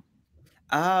you, Matt?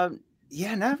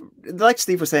 Yeah, like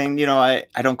Steve was saying, I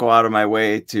don't go out of my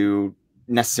way to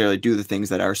necessarily do the things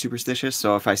that are superstitious.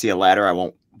 So if I see a ladder, I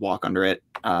won't walk under it.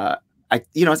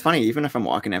 It's funny, even if I'm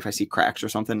walking, if I see cracks or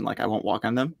something, like I won't walk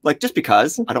on them, like just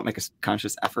because I don't make a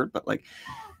conscious effort, but like,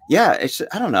 yeah,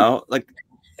 I don't know. Like,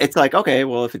 it's like, okay,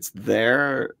 well, if it's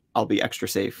there, I'll be extra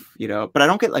safe, but I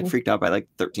don't get like freaked out by like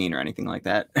 13 or anything like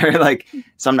that, or like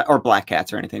or black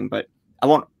cats or anything, but I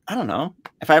don't know.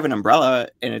 If I have an umbrella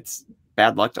and it's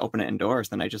bad luck to open it indoors,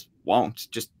 then I just won't,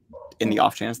 just in the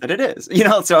off chance that it is,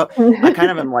 so I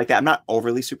kind of am like that. I'm not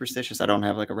overly superstitious. I don't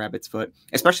have like a rabbit's foot,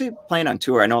 especially playing on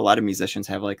tour. I know a lot of musicians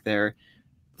have like their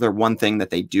one thing that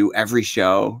they do every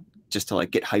show just to like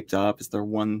get hyped up. Is their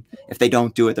one, if they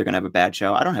don't do it, they're going to have a bad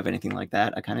show. I don't have anything like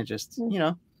that. I kind of just,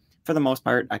 for the most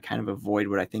part, I kind of avoid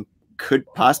what I think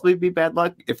could possibly be bad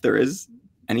luck, if there is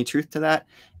any truth to that.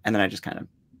 And then I just kind of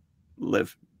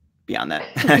live beyond that.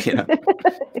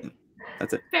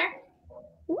 That's it. Fair.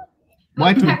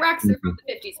 Pet rocks are from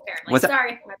the 50s, apparently. What's that?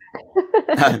 Sorry. My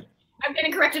bad. I'm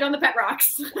getting corrected on the pet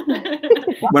rocks.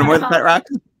 When were the pet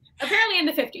rocks? Apparently in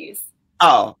the 50s.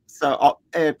 Oh, so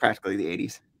practically the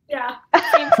 80s. Yeah.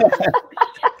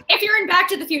 If you're in Back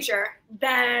to the Future,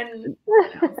 then...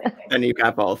 Then you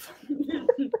got both.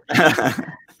 Danica?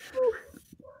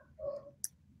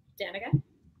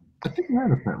 I think I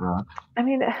had a pet rock. I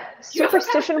mean,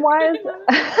 superstition-wise...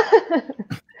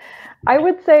 I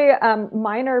would say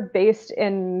mine are based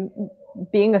in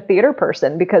being a theater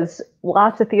person, because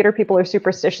lots of theater people are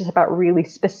superstitious about really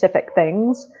specific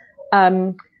things.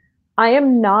 I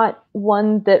am not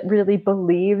one that really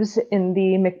believes in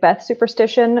the Macbeth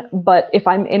superstition, but if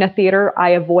I'm in a theater, I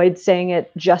avoid saying it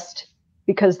just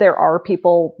because there are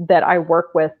people that I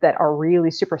work with that are really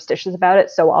superstitious about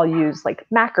it. So I'll use like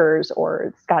Mackers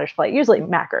or Scottish Flight, usually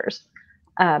Mackers.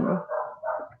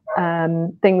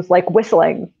 Things like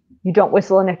whistling. You don't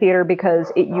whistle in a theater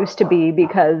because it used to be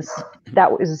because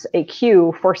that was a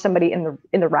cue for somebody in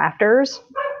the rafters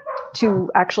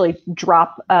to actually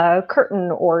drop a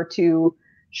curtain or to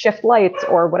shift lights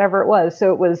or whatever it was.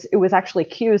 So it was actually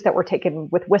cues that were taken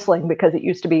with whistling, because it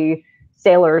used to be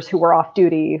sailors who were off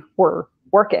duty were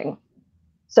working.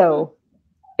 So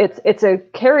it's a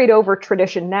carried over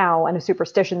tradition now and a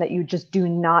superstition that you just do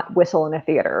not whistle in a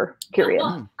theater, period.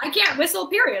 Well, I can't whistle,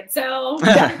 period. So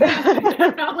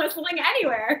I'm not whistling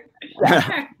anywhere.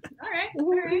 Yeah. All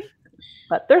right.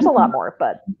 But there's a lot more,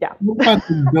 but yeah. What about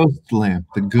the ghost lamp,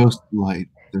 the ghost light?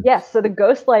 Yes, so the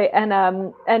ghost light, and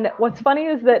what's funny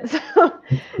is that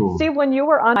Cool. Steve, when you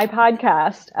were on my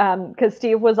podcast, because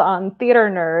Steve was on Theater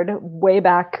Nerd way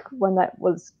back when that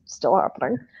was still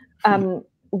happening,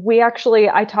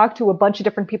 I talked to a bunch of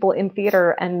different people in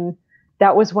theater, and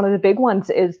that was one of the big ones.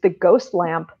 Is the ghost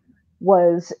lamp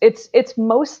it's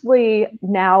mostly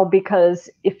now because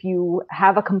if you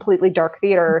have a completely dark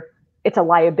theater, it's a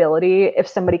liability if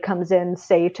somebody comes in,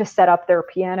 say, to set up their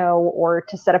piano or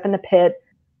to set up in the pit.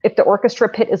 If the orchestra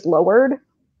pit is lowered,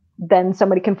 then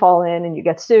somebody can fall in and you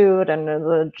get sued,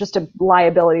 and just a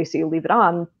liability, so you leave it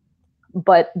on.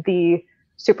 But the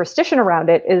superstition around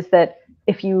it is that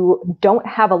if you don't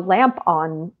have a lamp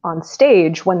on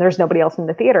stage when there's nobody else in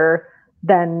the theater,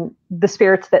 then the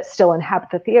spirits that still inhabit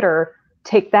the theater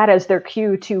take that as their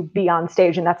cue to be on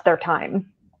stage, and that's their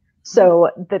time.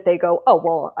 So that they go, oh,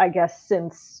 well, I guess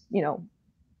since,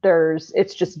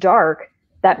 it's just dark,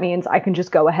 that means I can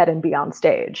just go ahead and be on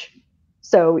stage.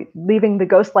 So leaving the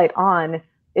ghost light on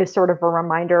is sort of a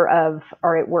reminder of, all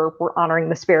right, we're honoring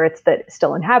the spirits that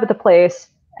still inhabit the place,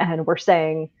 and we're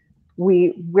saying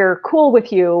we're cool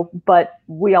with you, but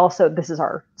we also, this is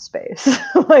our space.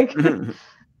 Like,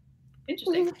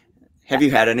 interesting. Have you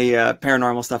had any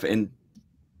paranormal stuff in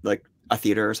like a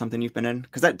theater or something you've been in?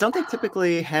 Because don't they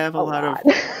typically have a lot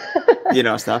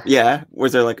of stuff? Yeah.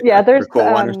 Was there like there's a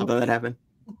cool one or something that happened?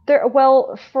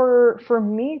 Well, for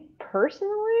me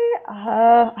personally,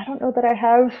 I don't know that I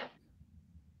have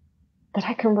that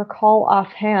I can recall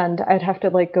offhand. I'd have to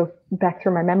go back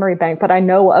through my memory bank, but I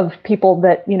know of people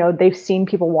that, they've seen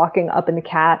people walking up in the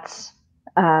cats,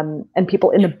 and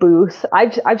people in the booth.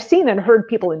 I've seen and heard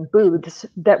people in booths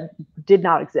that did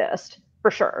not exist,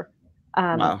 for sure.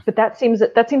 Wow. But that seems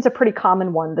a pretty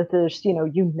common one, that there's,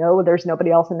 there's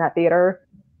nobody else in that theater,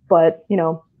 but,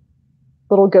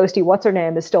 little ghosty what's her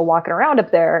name is still walking around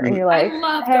up there, and you're like, I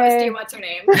love hey. ghosty what's her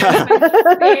name.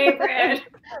 My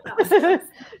favorite.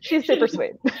 She's super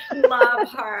sweet. Love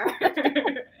her.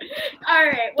 All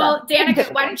right. Well,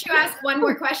 Danica, why don't you ask one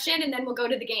more question and then we'll go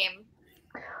to the game.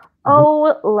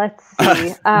 Oh, let's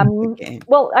see.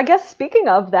 Well, I guess speaking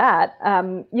of that,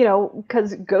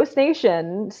 because Ghost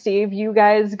Nation, Steve, you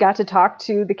guys got to talk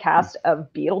to the cast of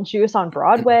Beetlejuice on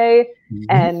Broadway. Mm-hmm.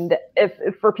 And if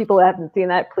for people that haven't seen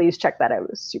that, please check that out. It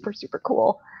was super, super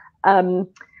cool. And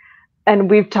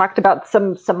we've talked about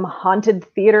some haunted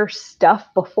theater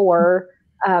stuff before.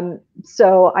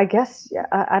 So I guess,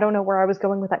 I don't know where I was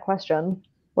going with that question.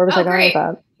 Where was I going with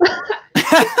that?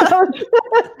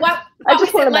 I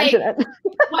just want to mention it.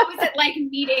 What was it like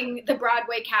meeting the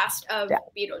Broadway cast of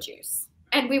Beetlejuice?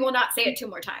 And we will not say it 2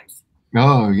 more times.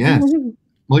 Oh, yes.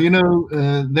 Well,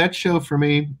 that show for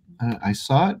me, I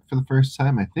saw it for the first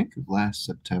time, I think last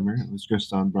September. It was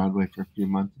just on Broadway for a few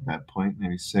months at that point,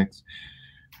 maybe 6.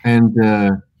 And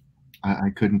I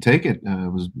couldn't take it. I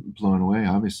was blown away,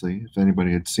 obviously, if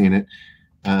anybody had seen it.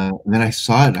 And then I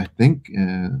saw it, I think,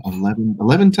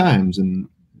 11 times in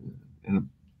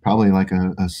probably like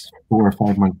a 4 or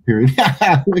 5 month period.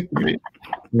 That's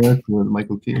with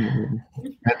Michael Keaton.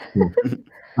 That's cool.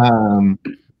 And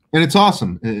it's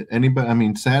awesome.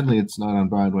 Sadly, it's not on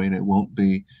Broadway, and it won't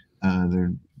be.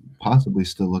 They're possibly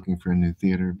still looking for a new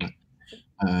theater, but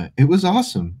it was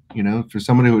awesome. For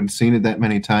someone who had seen it that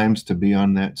many times, to be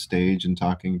on that stage and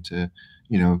talking to,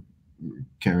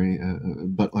 Carrie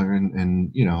Butler,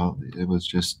 and it was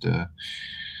just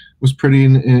was pretty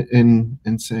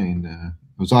insane.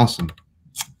 It was awesome.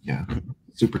 Yeah,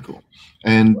 super cool.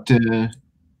 And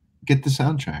get the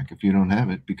soundtrack if you don't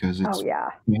have it, because it's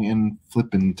man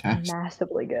flippin' tastic.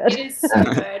 Massively good. It is so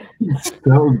good.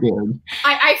 So good.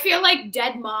 I feel like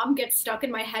Dead Mom gets stuck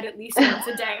in my head at least once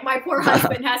a day. My poor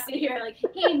husband has to hear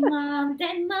hey mom,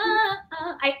 dead mom,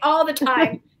 all the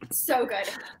time. So good.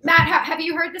 Matt, have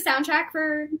you heard the soundtrack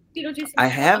for Beetlejuice? I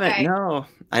haven't. Okay. No,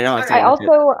 I know.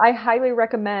 I highly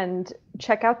recommend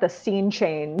check out the scene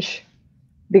change,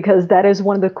 because that is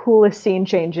one of the coolest scene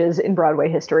changes in Broadway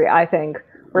history, I think,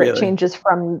 where it changes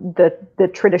from the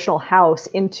traditional house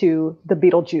into the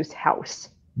Beetlejuice house.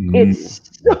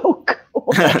 It's so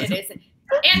cool. It is.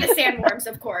 And the sandworms,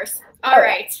 of course. All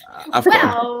right.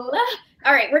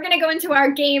 All right, we're going to go into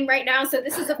our game right now. So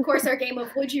this is, of course, our game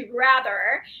of Would You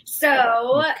Rather.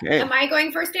 So am I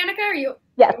going first, Danica? Or you?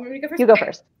 Yeah, you go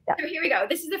first. Yeah. So here we go.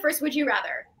 This is the first Would You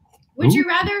Rather. Would you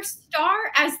rather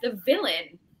star as the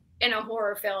villain in a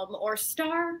horror film or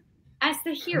star as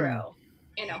the hero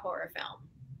in a horror film?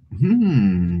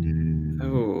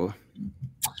 Oh.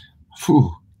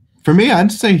 For me,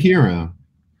 I'd say hero.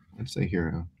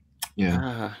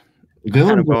 Yeah.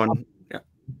 Villain, yeah.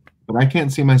 But I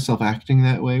can't see myself acting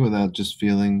that way without just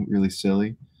feeling really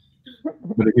silly.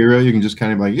 But a hero, you can just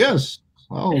kind of like, yes,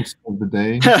 I'll save the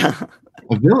day.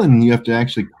 A villain, you have to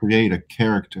actually create a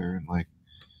character. Like,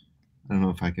 I don't know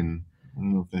if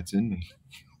that's in me.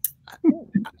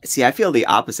 See, I feel the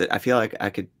opposite. I feel like I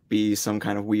could be some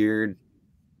kind of weird,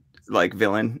 like,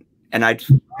 villain, and I'd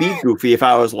be goofy if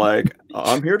I was like,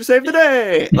 I'm here to save the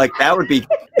day. Like, that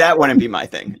wouldn't be my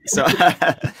thing. So,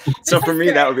 so for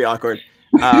me, that would be awkward.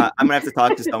 I'm gonna have to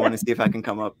talk to someone and see if I can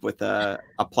come up with a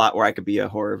plot where I could be a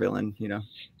horror villain.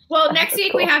 Well, next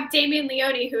week we have Damien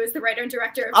Leone, who is the writer and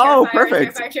director of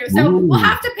perfect. Terrifier 2. So we'll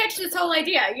have to pitch this whole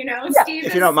idea, Steve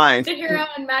if you don't mind, the hero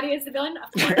and Maddie is the villain.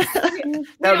 Of course.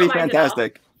 That would be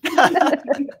fantastic.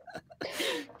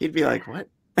 He'd be like, what?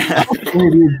 All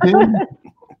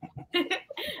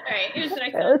right, here's the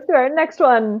next one. Let's do our next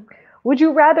one. Would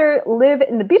you rather live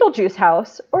in the Beetlejuice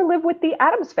house or live with the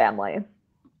Addams family?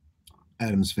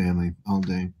 Addams family all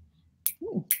day.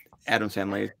 Addams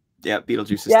family. Yeah,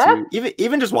 Beetlejuice is too.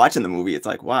 Even just watching the movie, it's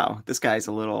like, wow, this guy's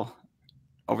a little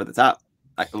over the top.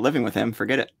 Like, living with him,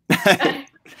 forget it.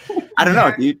 I don't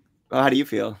know. How do you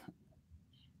feel?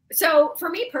 So for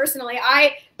me personally,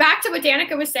 back to what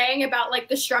Danica was saying about like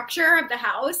the structure of the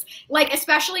house, like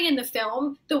especially in the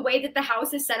film, the way that the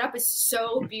house is set up is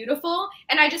so beautiful.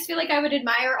 And I just feel like I would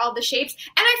admire all the shapes.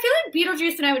 And I feel like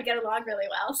Beetlejuice and I would get along really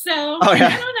well. So I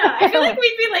don't know. I feel like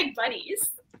we'd be like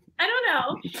buddies. I don't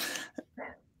know.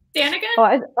 Danica?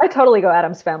 Oh, I totally go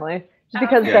Addams family. Just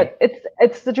because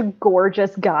it's such a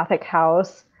gorgeous Gothic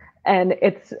house. And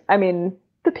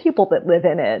the people that live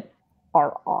in it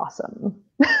are awesome.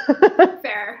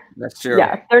 Fair. That's true.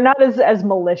 Yeah, they're not as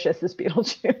malicious as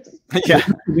Beetlejuice. Yeah,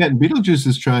 Beetlejuice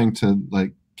is trying to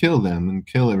like kill them and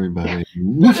kill everybody.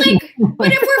 But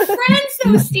what if we're friends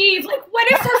though, Steve? Like, what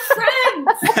if we're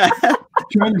friends?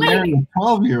 Trying to marry a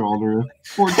 12-year-old or a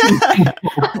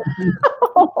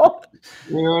 14-year-old.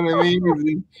 You know what I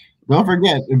mean? Don't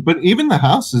forget, but even the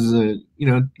house is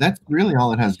that's really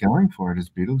all it has going for it is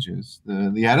Beetlejuice.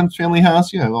 The Addams family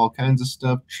house, you have all kinds of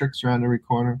stuff, tricks around every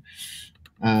corner.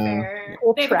 They have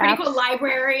a pretty cool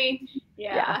library.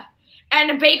 Yeah. And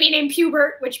a baby named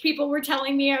Pubert, which people were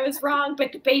telling me I was wrong,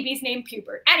 but the baby's named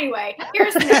Pubert. Anyway,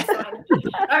 here's the next one.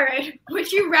 All right.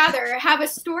 Would you rather have a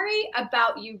story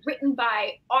about you written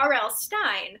by R.L.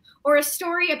 Stine or a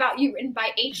story about you written by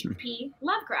H.P.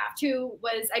 Lovecraft, who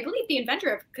was, I believe, the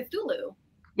inventor of Cthulhu?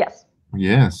 Yes.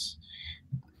 Yes.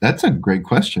 That's a great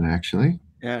question, actually.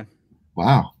 Yeah.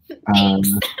 Wow.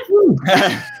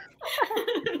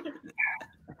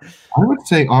 I would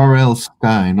say R.L.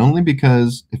 Stine, only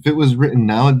because if it was written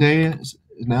nowadays,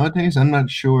 I'm not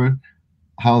sure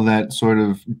how that sort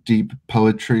of deep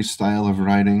poetry style of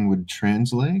writing would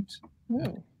translate.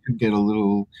 It could get a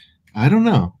little, I don't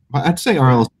know. I'd say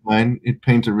R.L. Stine. It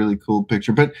paints a really cool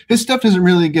picture, but his stuff doesn't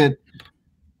really get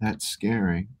that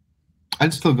scary.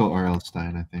 I'd still go R.L.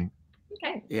 Stine, I think.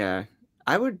 Okay. Yeah,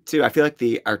 I would too. I feel like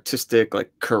the artistic,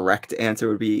 like, correct answer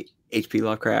would be H.P.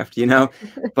 Lovecraft,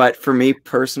 but for me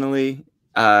personally,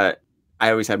 I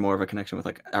always had more of a connection with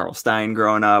like R.L. Stine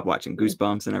growing up, watching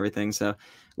Goosebumps and everything. So a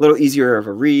little easier of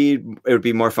a read. It would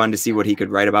be more fun to see what he could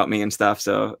write about me and stuff.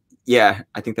 So yeah,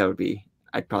 I think I'd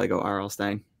probably go R.L.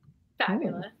 Stine.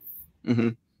 Fabulous.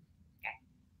 Mm-hmm.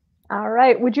 All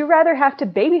right. Would you rather have to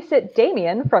babysit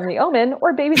Damien from The Omen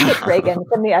or babysit Reagan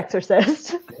from The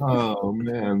Exorcist? Oh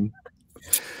man.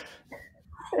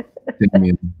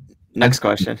 Damien. Next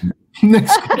question.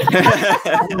 Next.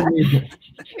 I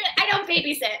don't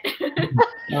babysit.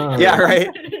 Yeah, right.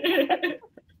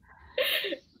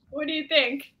 What do you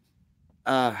think?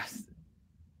 For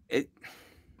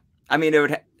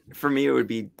me, it would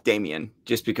be Damien,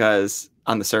 just because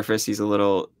on the surface he's a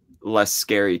little less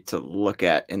scary to look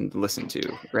at and listen to,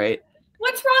 right?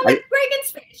 What's wrong with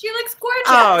Reagan's face? She looks gorgeous.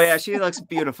 Oh yeah, she looks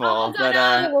beautiful, but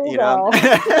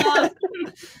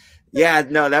yeah,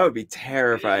 no, that would be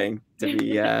terrifying to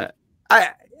be.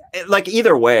 Like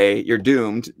either way, you're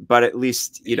doomed, but at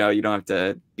least you don't have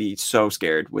to be so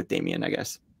scared with Damien, I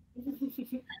guess.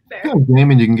 Fair.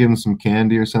 Damien, you can give him some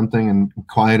candy or something and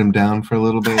quiet him down for a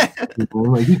little bit.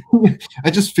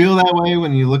 I just feel that way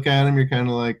when you look at him. You're kind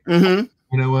of like, you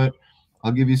know what?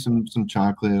 I'll give you some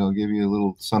chocolate. I'll give you a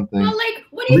little something. Well, like,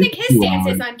 what do you think his stance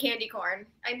is on candy corn?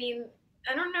 I mean,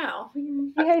 I don't know.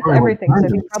 He hates everything, so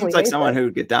he probably seems like someone who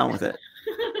would get down with it.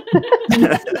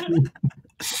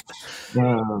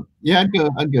 Yeah,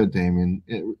 I'd go Damien.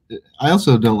 I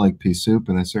also don't like pea soup,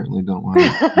 and I certainly don't want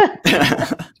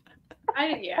it.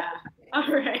 Yeah.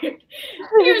 All right.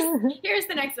 Here's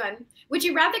the next one. Would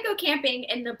you rather go camping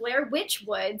in the Blair Witch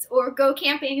Woods or go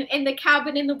camping in the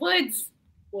cabin in the woods?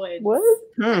 What?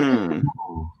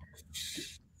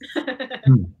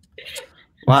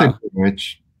 Wow.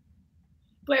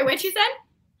 Blair Witch, you said?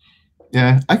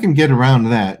 Yeah, I can get around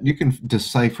that. You can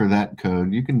decipher that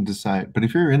code. You can decide. But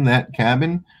if you're in that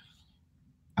cabin,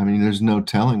 I mean, there's no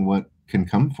telling what can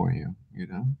come for you, you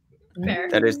know? Fair.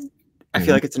 That is, I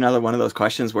feel like it's another one of those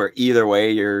questions where either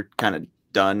way you're kind of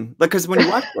done. Like, because when you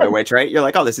watch Blair Witch, right, you're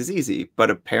like, oh, this is easy. But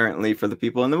apparently for the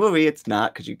people in the movie, it's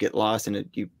not, because you get lost and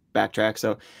you backtrack.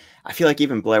 So I feel like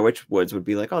even Blair Witch Woods would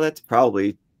be like, oh, that's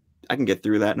probably, I can get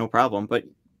through that, no problem. But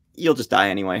you'll just die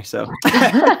anyway, so.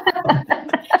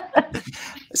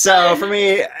 So for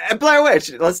me, Blair Witch,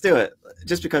 let's do it.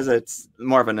 Just because it's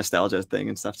more of a nostalgia thing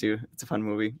and stuff too. It's a fun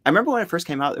movie. I remember when it first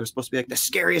came out, it was supposed to be like the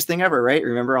scariest thing ever, right?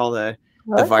 Remember all the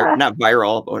not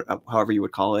viral, but however you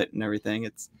would call it and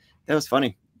everything. That was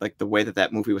funny. Like the way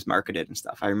that movie was marketed and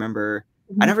stuff. I remember,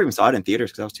 I never even saw it in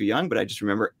theaters because I was too young, but I just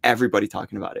remember everybody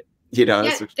talking about it. You know,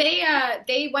 yeah,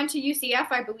 they went to UCF,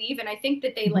 I believe, and I think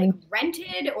that they like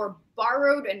rented or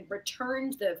borrowed and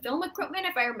returned the film equipment,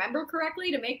 if I remember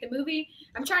correctly, to make the movie.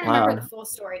 I'm trying to remember the full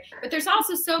story, but there's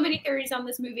also so many theories on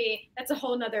this movie. That's a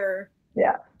whole nother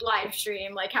live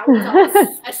stream, like how it was all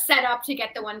a setup to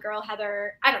get the one girl,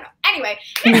 Heather. I don't know. Anyway.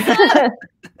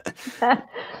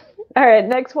 All right,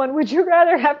 next one. Would you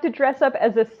rather have to dress up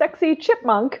as a sexy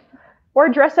chipmunk or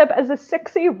dress up as a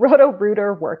sexy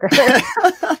Roto-Rooter worker?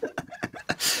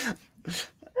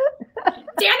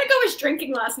 Danica was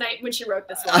drinking last night when she wrote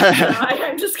this one, so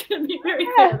I'm just going to be very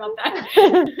clear about that.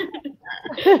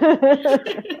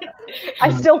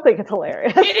 I still think it's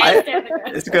hilarious.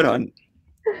 It's a good one.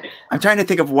 I'm trying to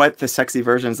think of what the sexy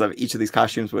versions of each of these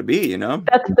costumes would be, you know?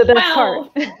 That's the best part.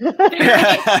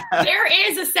 There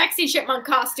is a sexy chipmunk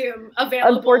costume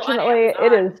available. Unfortunately,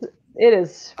 it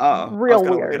is real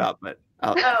weird. Look it up, but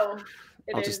I'll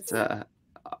just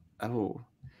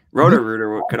Roto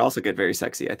Rooter could also get very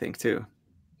sexy, I think, too.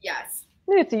 Yes.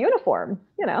 It's a uniform,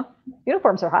 you know.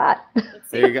 Uniforms are hot.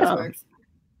 There you go.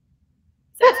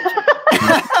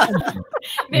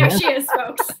 There she is,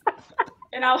 folks.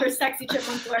 And all her sexy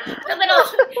chipmunk work.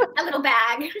 A little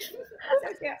bag.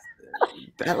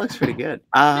 That looks pretty good.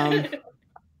 I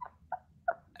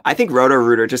think Roto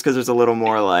Rooter, just because there's a little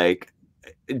more like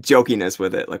jokiness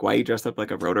with it. Like, why are you dressed up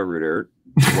like a Roto Rooter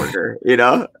worker? You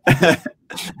know?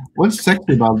 What's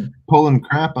sexy about pulling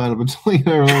crap out of a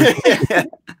toilet?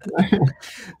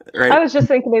 Right. I was just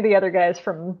thinking of the other guys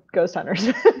from Ghost Hunters.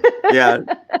 Yeah.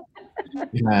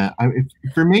 Yeah,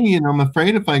 for me, you know, I'm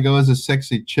afraid if I go as a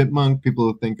sexy chipmunk, people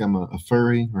will think I'm a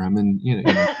furry or I'm in, you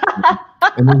know,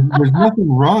 and there's nothing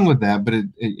wrong with that, but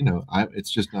it's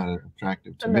just not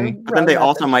attractive to me. But then they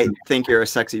also might think you're a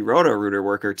sexy Roto-Rooter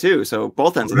worker too. So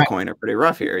both ends of the coin are pretty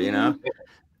rough here, you know.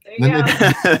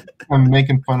 I'm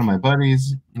making fun of my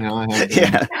buddies, you know.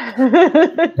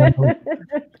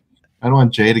 I don't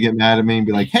want Jay to get mad at me and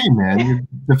be like, "Hey, man, you're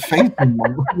defacing me."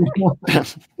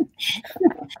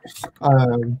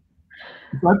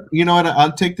 But you know what?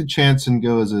 I'll take the chance and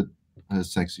go as a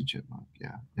sexy chipmunk.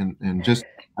 Yeah, and just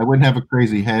I wouldn't have a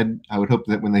crazy head. I would hope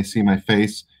that when they see my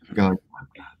face, go like, "Oh my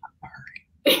God, I'm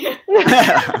furry."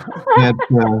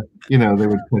 That you know, they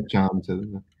would catch on to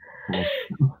the.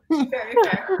 Very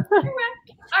fair.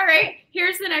 All right,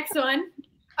 here's the next one.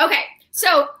 Okay.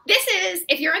 So this is,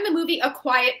 if you're in the movie A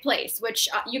Quiet Place, which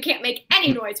you can't make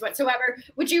any noise whatsoever,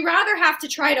 would you rather have to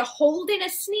try to hold in a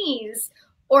sneeze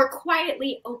or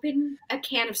quietly open a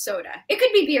can of soda? It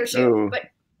could be beer too, but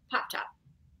pop top.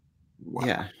 Wow.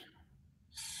 Yeah.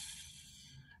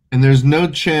 And there's no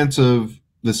chance of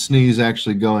the sneeze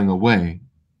actually going away.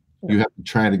 You have to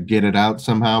try to get it out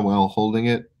somehow while holding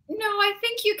it. No, I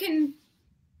think you can.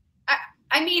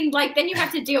 I mean, like, then you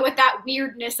have to deal with that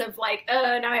weirdness of, like,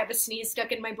 now I have a sneeze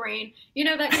stuck in my brain. You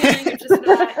know that feeling? It's just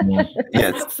not,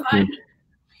 it's not fun.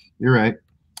 You're right.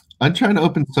 I'd try to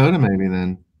open soda maybe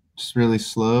then. Just really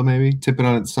slow, maybe. Tip it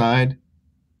on its side.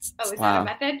 Oh, is that a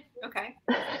method? Okay.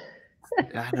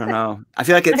 I don't know. I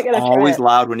feel like it's always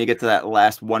loud when you get to that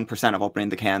last 1% of opening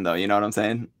the can, though. You know what I'm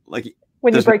saying? Like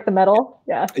when you break the metal.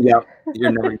 Yeah. Yeah.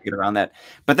 You're never going to get around that.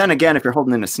 But then again, if you're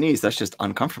holding in a sneeze, that's just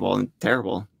uncomfortable and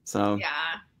terrible. So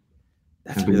yeah,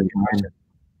 that's really good question.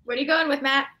 What are you going with,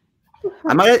 Matt?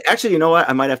 I might actually, you know what?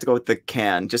 I might have to go with the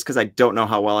can just because I don't know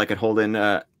how well I could hold in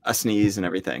a sneeze and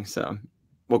everything. So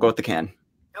we'll go with the can.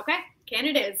 Okay, can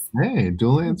it is. Hey,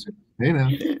 dual answer. Hey now.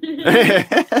 You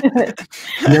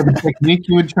have a technique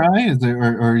you would try? Is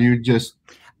there, or you just?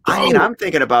 I mean, I'm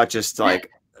thinking about just like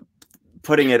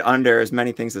putting it under as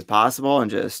many things as possible and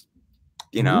just,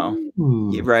 you know,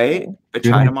 right? But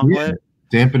try to mumble it.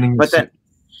 dampening. But then,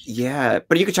 yeah,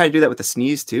 but you could try to do that with the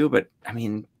sneeze too. But I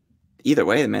mean, either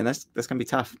way, man, that's gonna be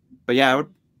tough. But yeah, I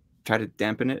would try to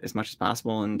dampen it as much as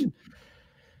possible, and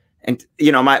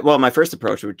you know, my first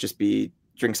approach would just be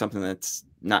drink something that's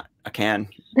not a can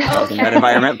in that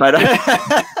environment. But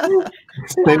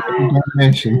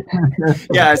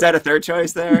yeah, is that a third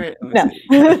choice there? No.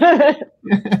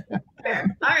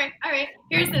 All right.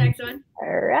 Here's the next one.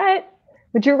 All right.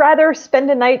 Would you rather spend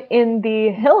a night in the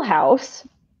Hill House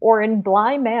or in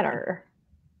Bly Manor?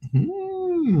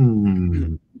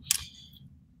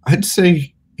 I'd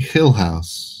say Hill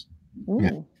House.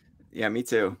 Yeah, me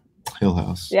too. Hill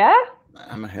House. Yeah?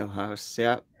 I'm a Hill House.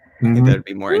 Yeah. I think that'd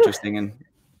be more interesting and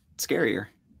scarier.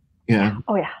 Yeah.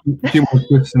 Oh, yeah. A few more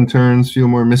twists and turns, few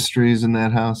more mysteries in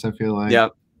that house, I feel like.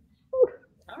 Yep.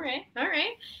 All right.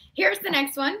 Here's the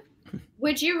next one.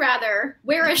 Would you rather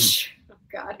wear a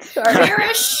wear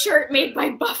a shirt made by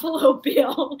Buffalo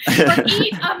Bill or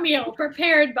eat a meal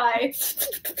prepared by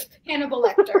Hannibal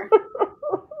Lecter?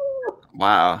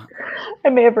 Wow. I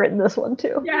may have written this one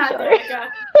too. Yeah, Sorry. there you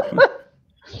go.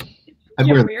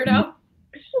 You weirdo.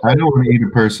 I don't want to eat a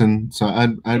person, so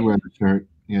I'd wear the shirt.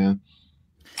 Yeah.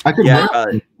 I could wear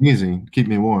it easy, keep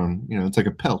me warm. You know, it's like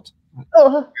a pelt.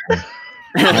 Like,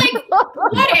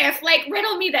 what if, like,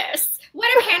 riddle me this. What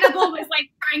if Hannibal was, like,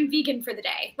 trying vegan for the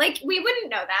day? Like, we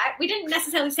wouldn't know that. We didn't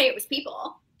necessarily say it was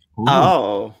people. Ooh,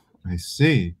 oh. I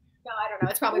see. No, I don't know.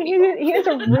 It's probably people. He is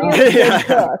a really good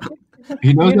cook.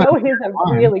 He knows he's a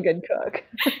really good cook.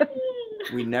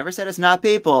 We never said it's not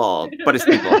people, but it's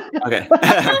people. Okay.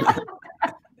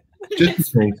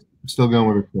 Just in case. I'm still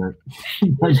going with a shirt.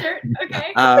 Shirt?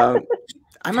 Okay.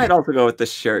 I might also go with the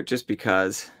shirt just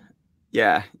because,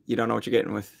 yeah, you don't know what you're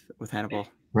getting with Hannibal.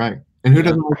 Right. And who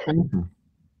doesn't like anything?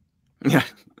 Yeah.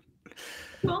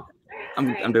 Cool.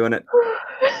 I'm doing it.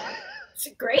 It's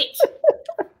great.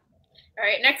 All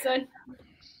right, next one.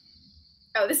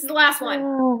 Oh, this is the last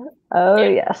one. Oh,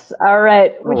 yes. All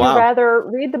right. Would wow. you rather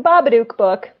read the Babadook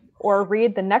book or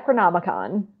read the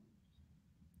Necronomicon?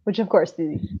 Which, of course,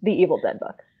 the Evil Dead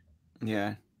book.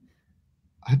 Yeah.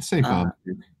 I'd say Bob.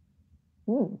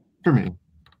 For me.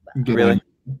 Really?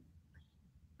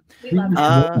 We love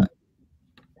him.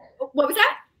 What was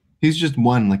that? He's just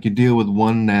one. Like, you deal with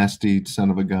one nasty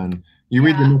son of a gun. You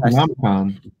read the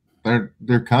Necronomicon,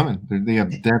 they're coming. They have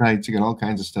deadites. You got all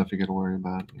kinds of stuff you got to worry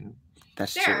about. You know?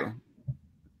 That's true.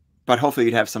 But hopefully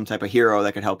you'd have some type of hero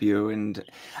that could help you. And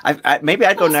maybe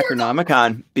I'd go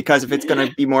Necronomicon, because if it's going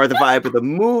to be more the vibe of the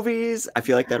movies, I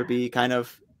feel like that would be kind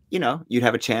of, you know, you'd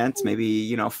have a chance, maybe,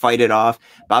 you know, fight it off.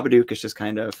 Babadook is just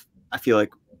kind of, I feel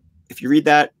like if you read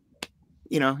that,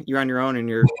 you know, you're on your own and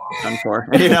you're done for.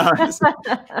 You know,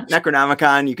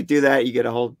 Necronomicon, you could do that. You get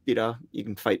a whole, you know, you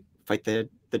can fight the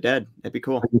dead. That'd be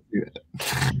cool.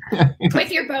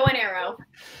 With your bow and arrow.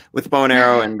 With the bow and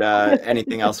arrow and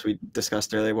anything else we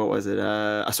discussed earlier. What was it?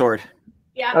 A sword.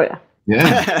 Yeah. Oh, yeah.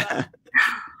 Yeah.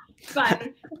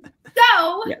 Fun.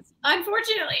 So,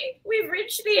 unfortunately, we've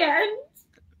reached the end.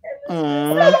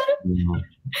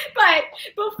 But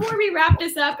before we wrap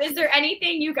this up, is there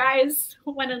anything you guys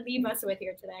want to leave us with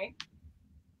here today?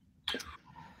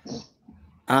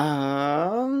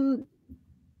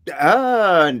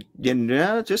 You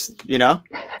know, just, you know,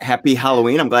 happy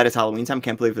Halloween. I'm glad it's Halloween time.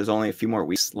 Can't believe there's only a few more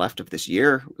weeks left of this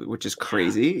year, which is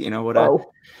crazy. You know, what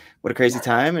a crazy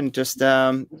time. And just,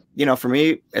 you know, for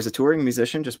me as a touring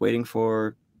musician, just waiting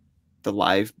for the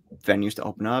live venues to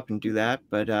open up and do that.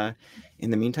 But in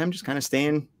the meantime, just kind of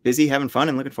staying busy, having fun,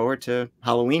 and looking forward to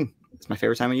Halloween. It's my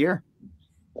favorite time of year.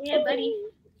 Yeah, buddy.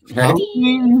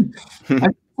 Halloween.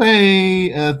 I'd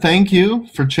say thank you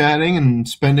for chatting and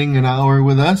spending an hour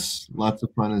with us. Lots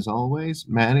of fun as always.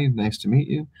 Maddie, nice to meet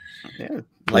you. Yeah,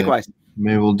 likewise.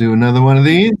 Maybe we'll do another one of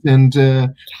these and go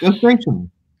drinking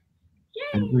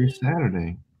every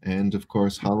Saturday. And of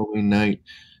course, Halloween night,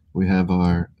 we have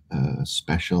our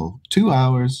special 2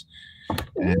 hours.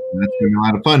 And that's going to be a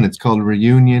lot of fun. It's called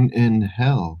Reunion in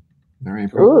Hell. Very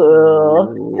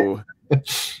Ooh. I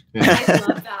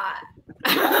love that.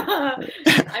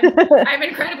 I'm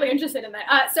incredibly interested in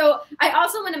that. So I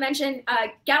also want to mention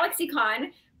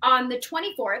GalaxyCon on the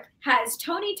 24th has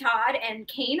Tony Todd and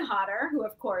Kane Hodder, who,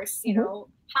 of course, you know,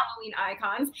 Halloween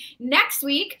icons. Next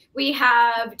week, we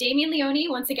have Damien Leone,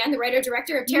 once again, the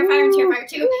writer-director of Terrifier and Terrifier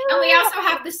 2. And we also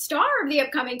have the star of the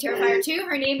upcoming Terrifier 2.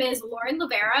 Her name is Lauren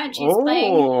Levera, and she's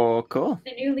playing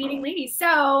the new leading lady.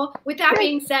 So with that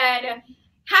being said,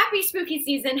 happy spooky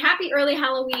season, happy early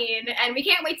Halloween, and we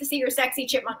can't wait to see your sexy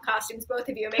chipmunk costumes, both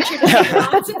of you. Make sure to take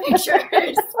lots of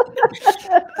pictures.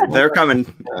 They're coming.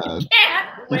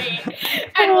 Can't wait.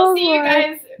 And we'll see you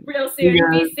guys real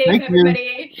soon. Be safe,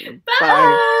 everybody.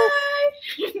 Bye.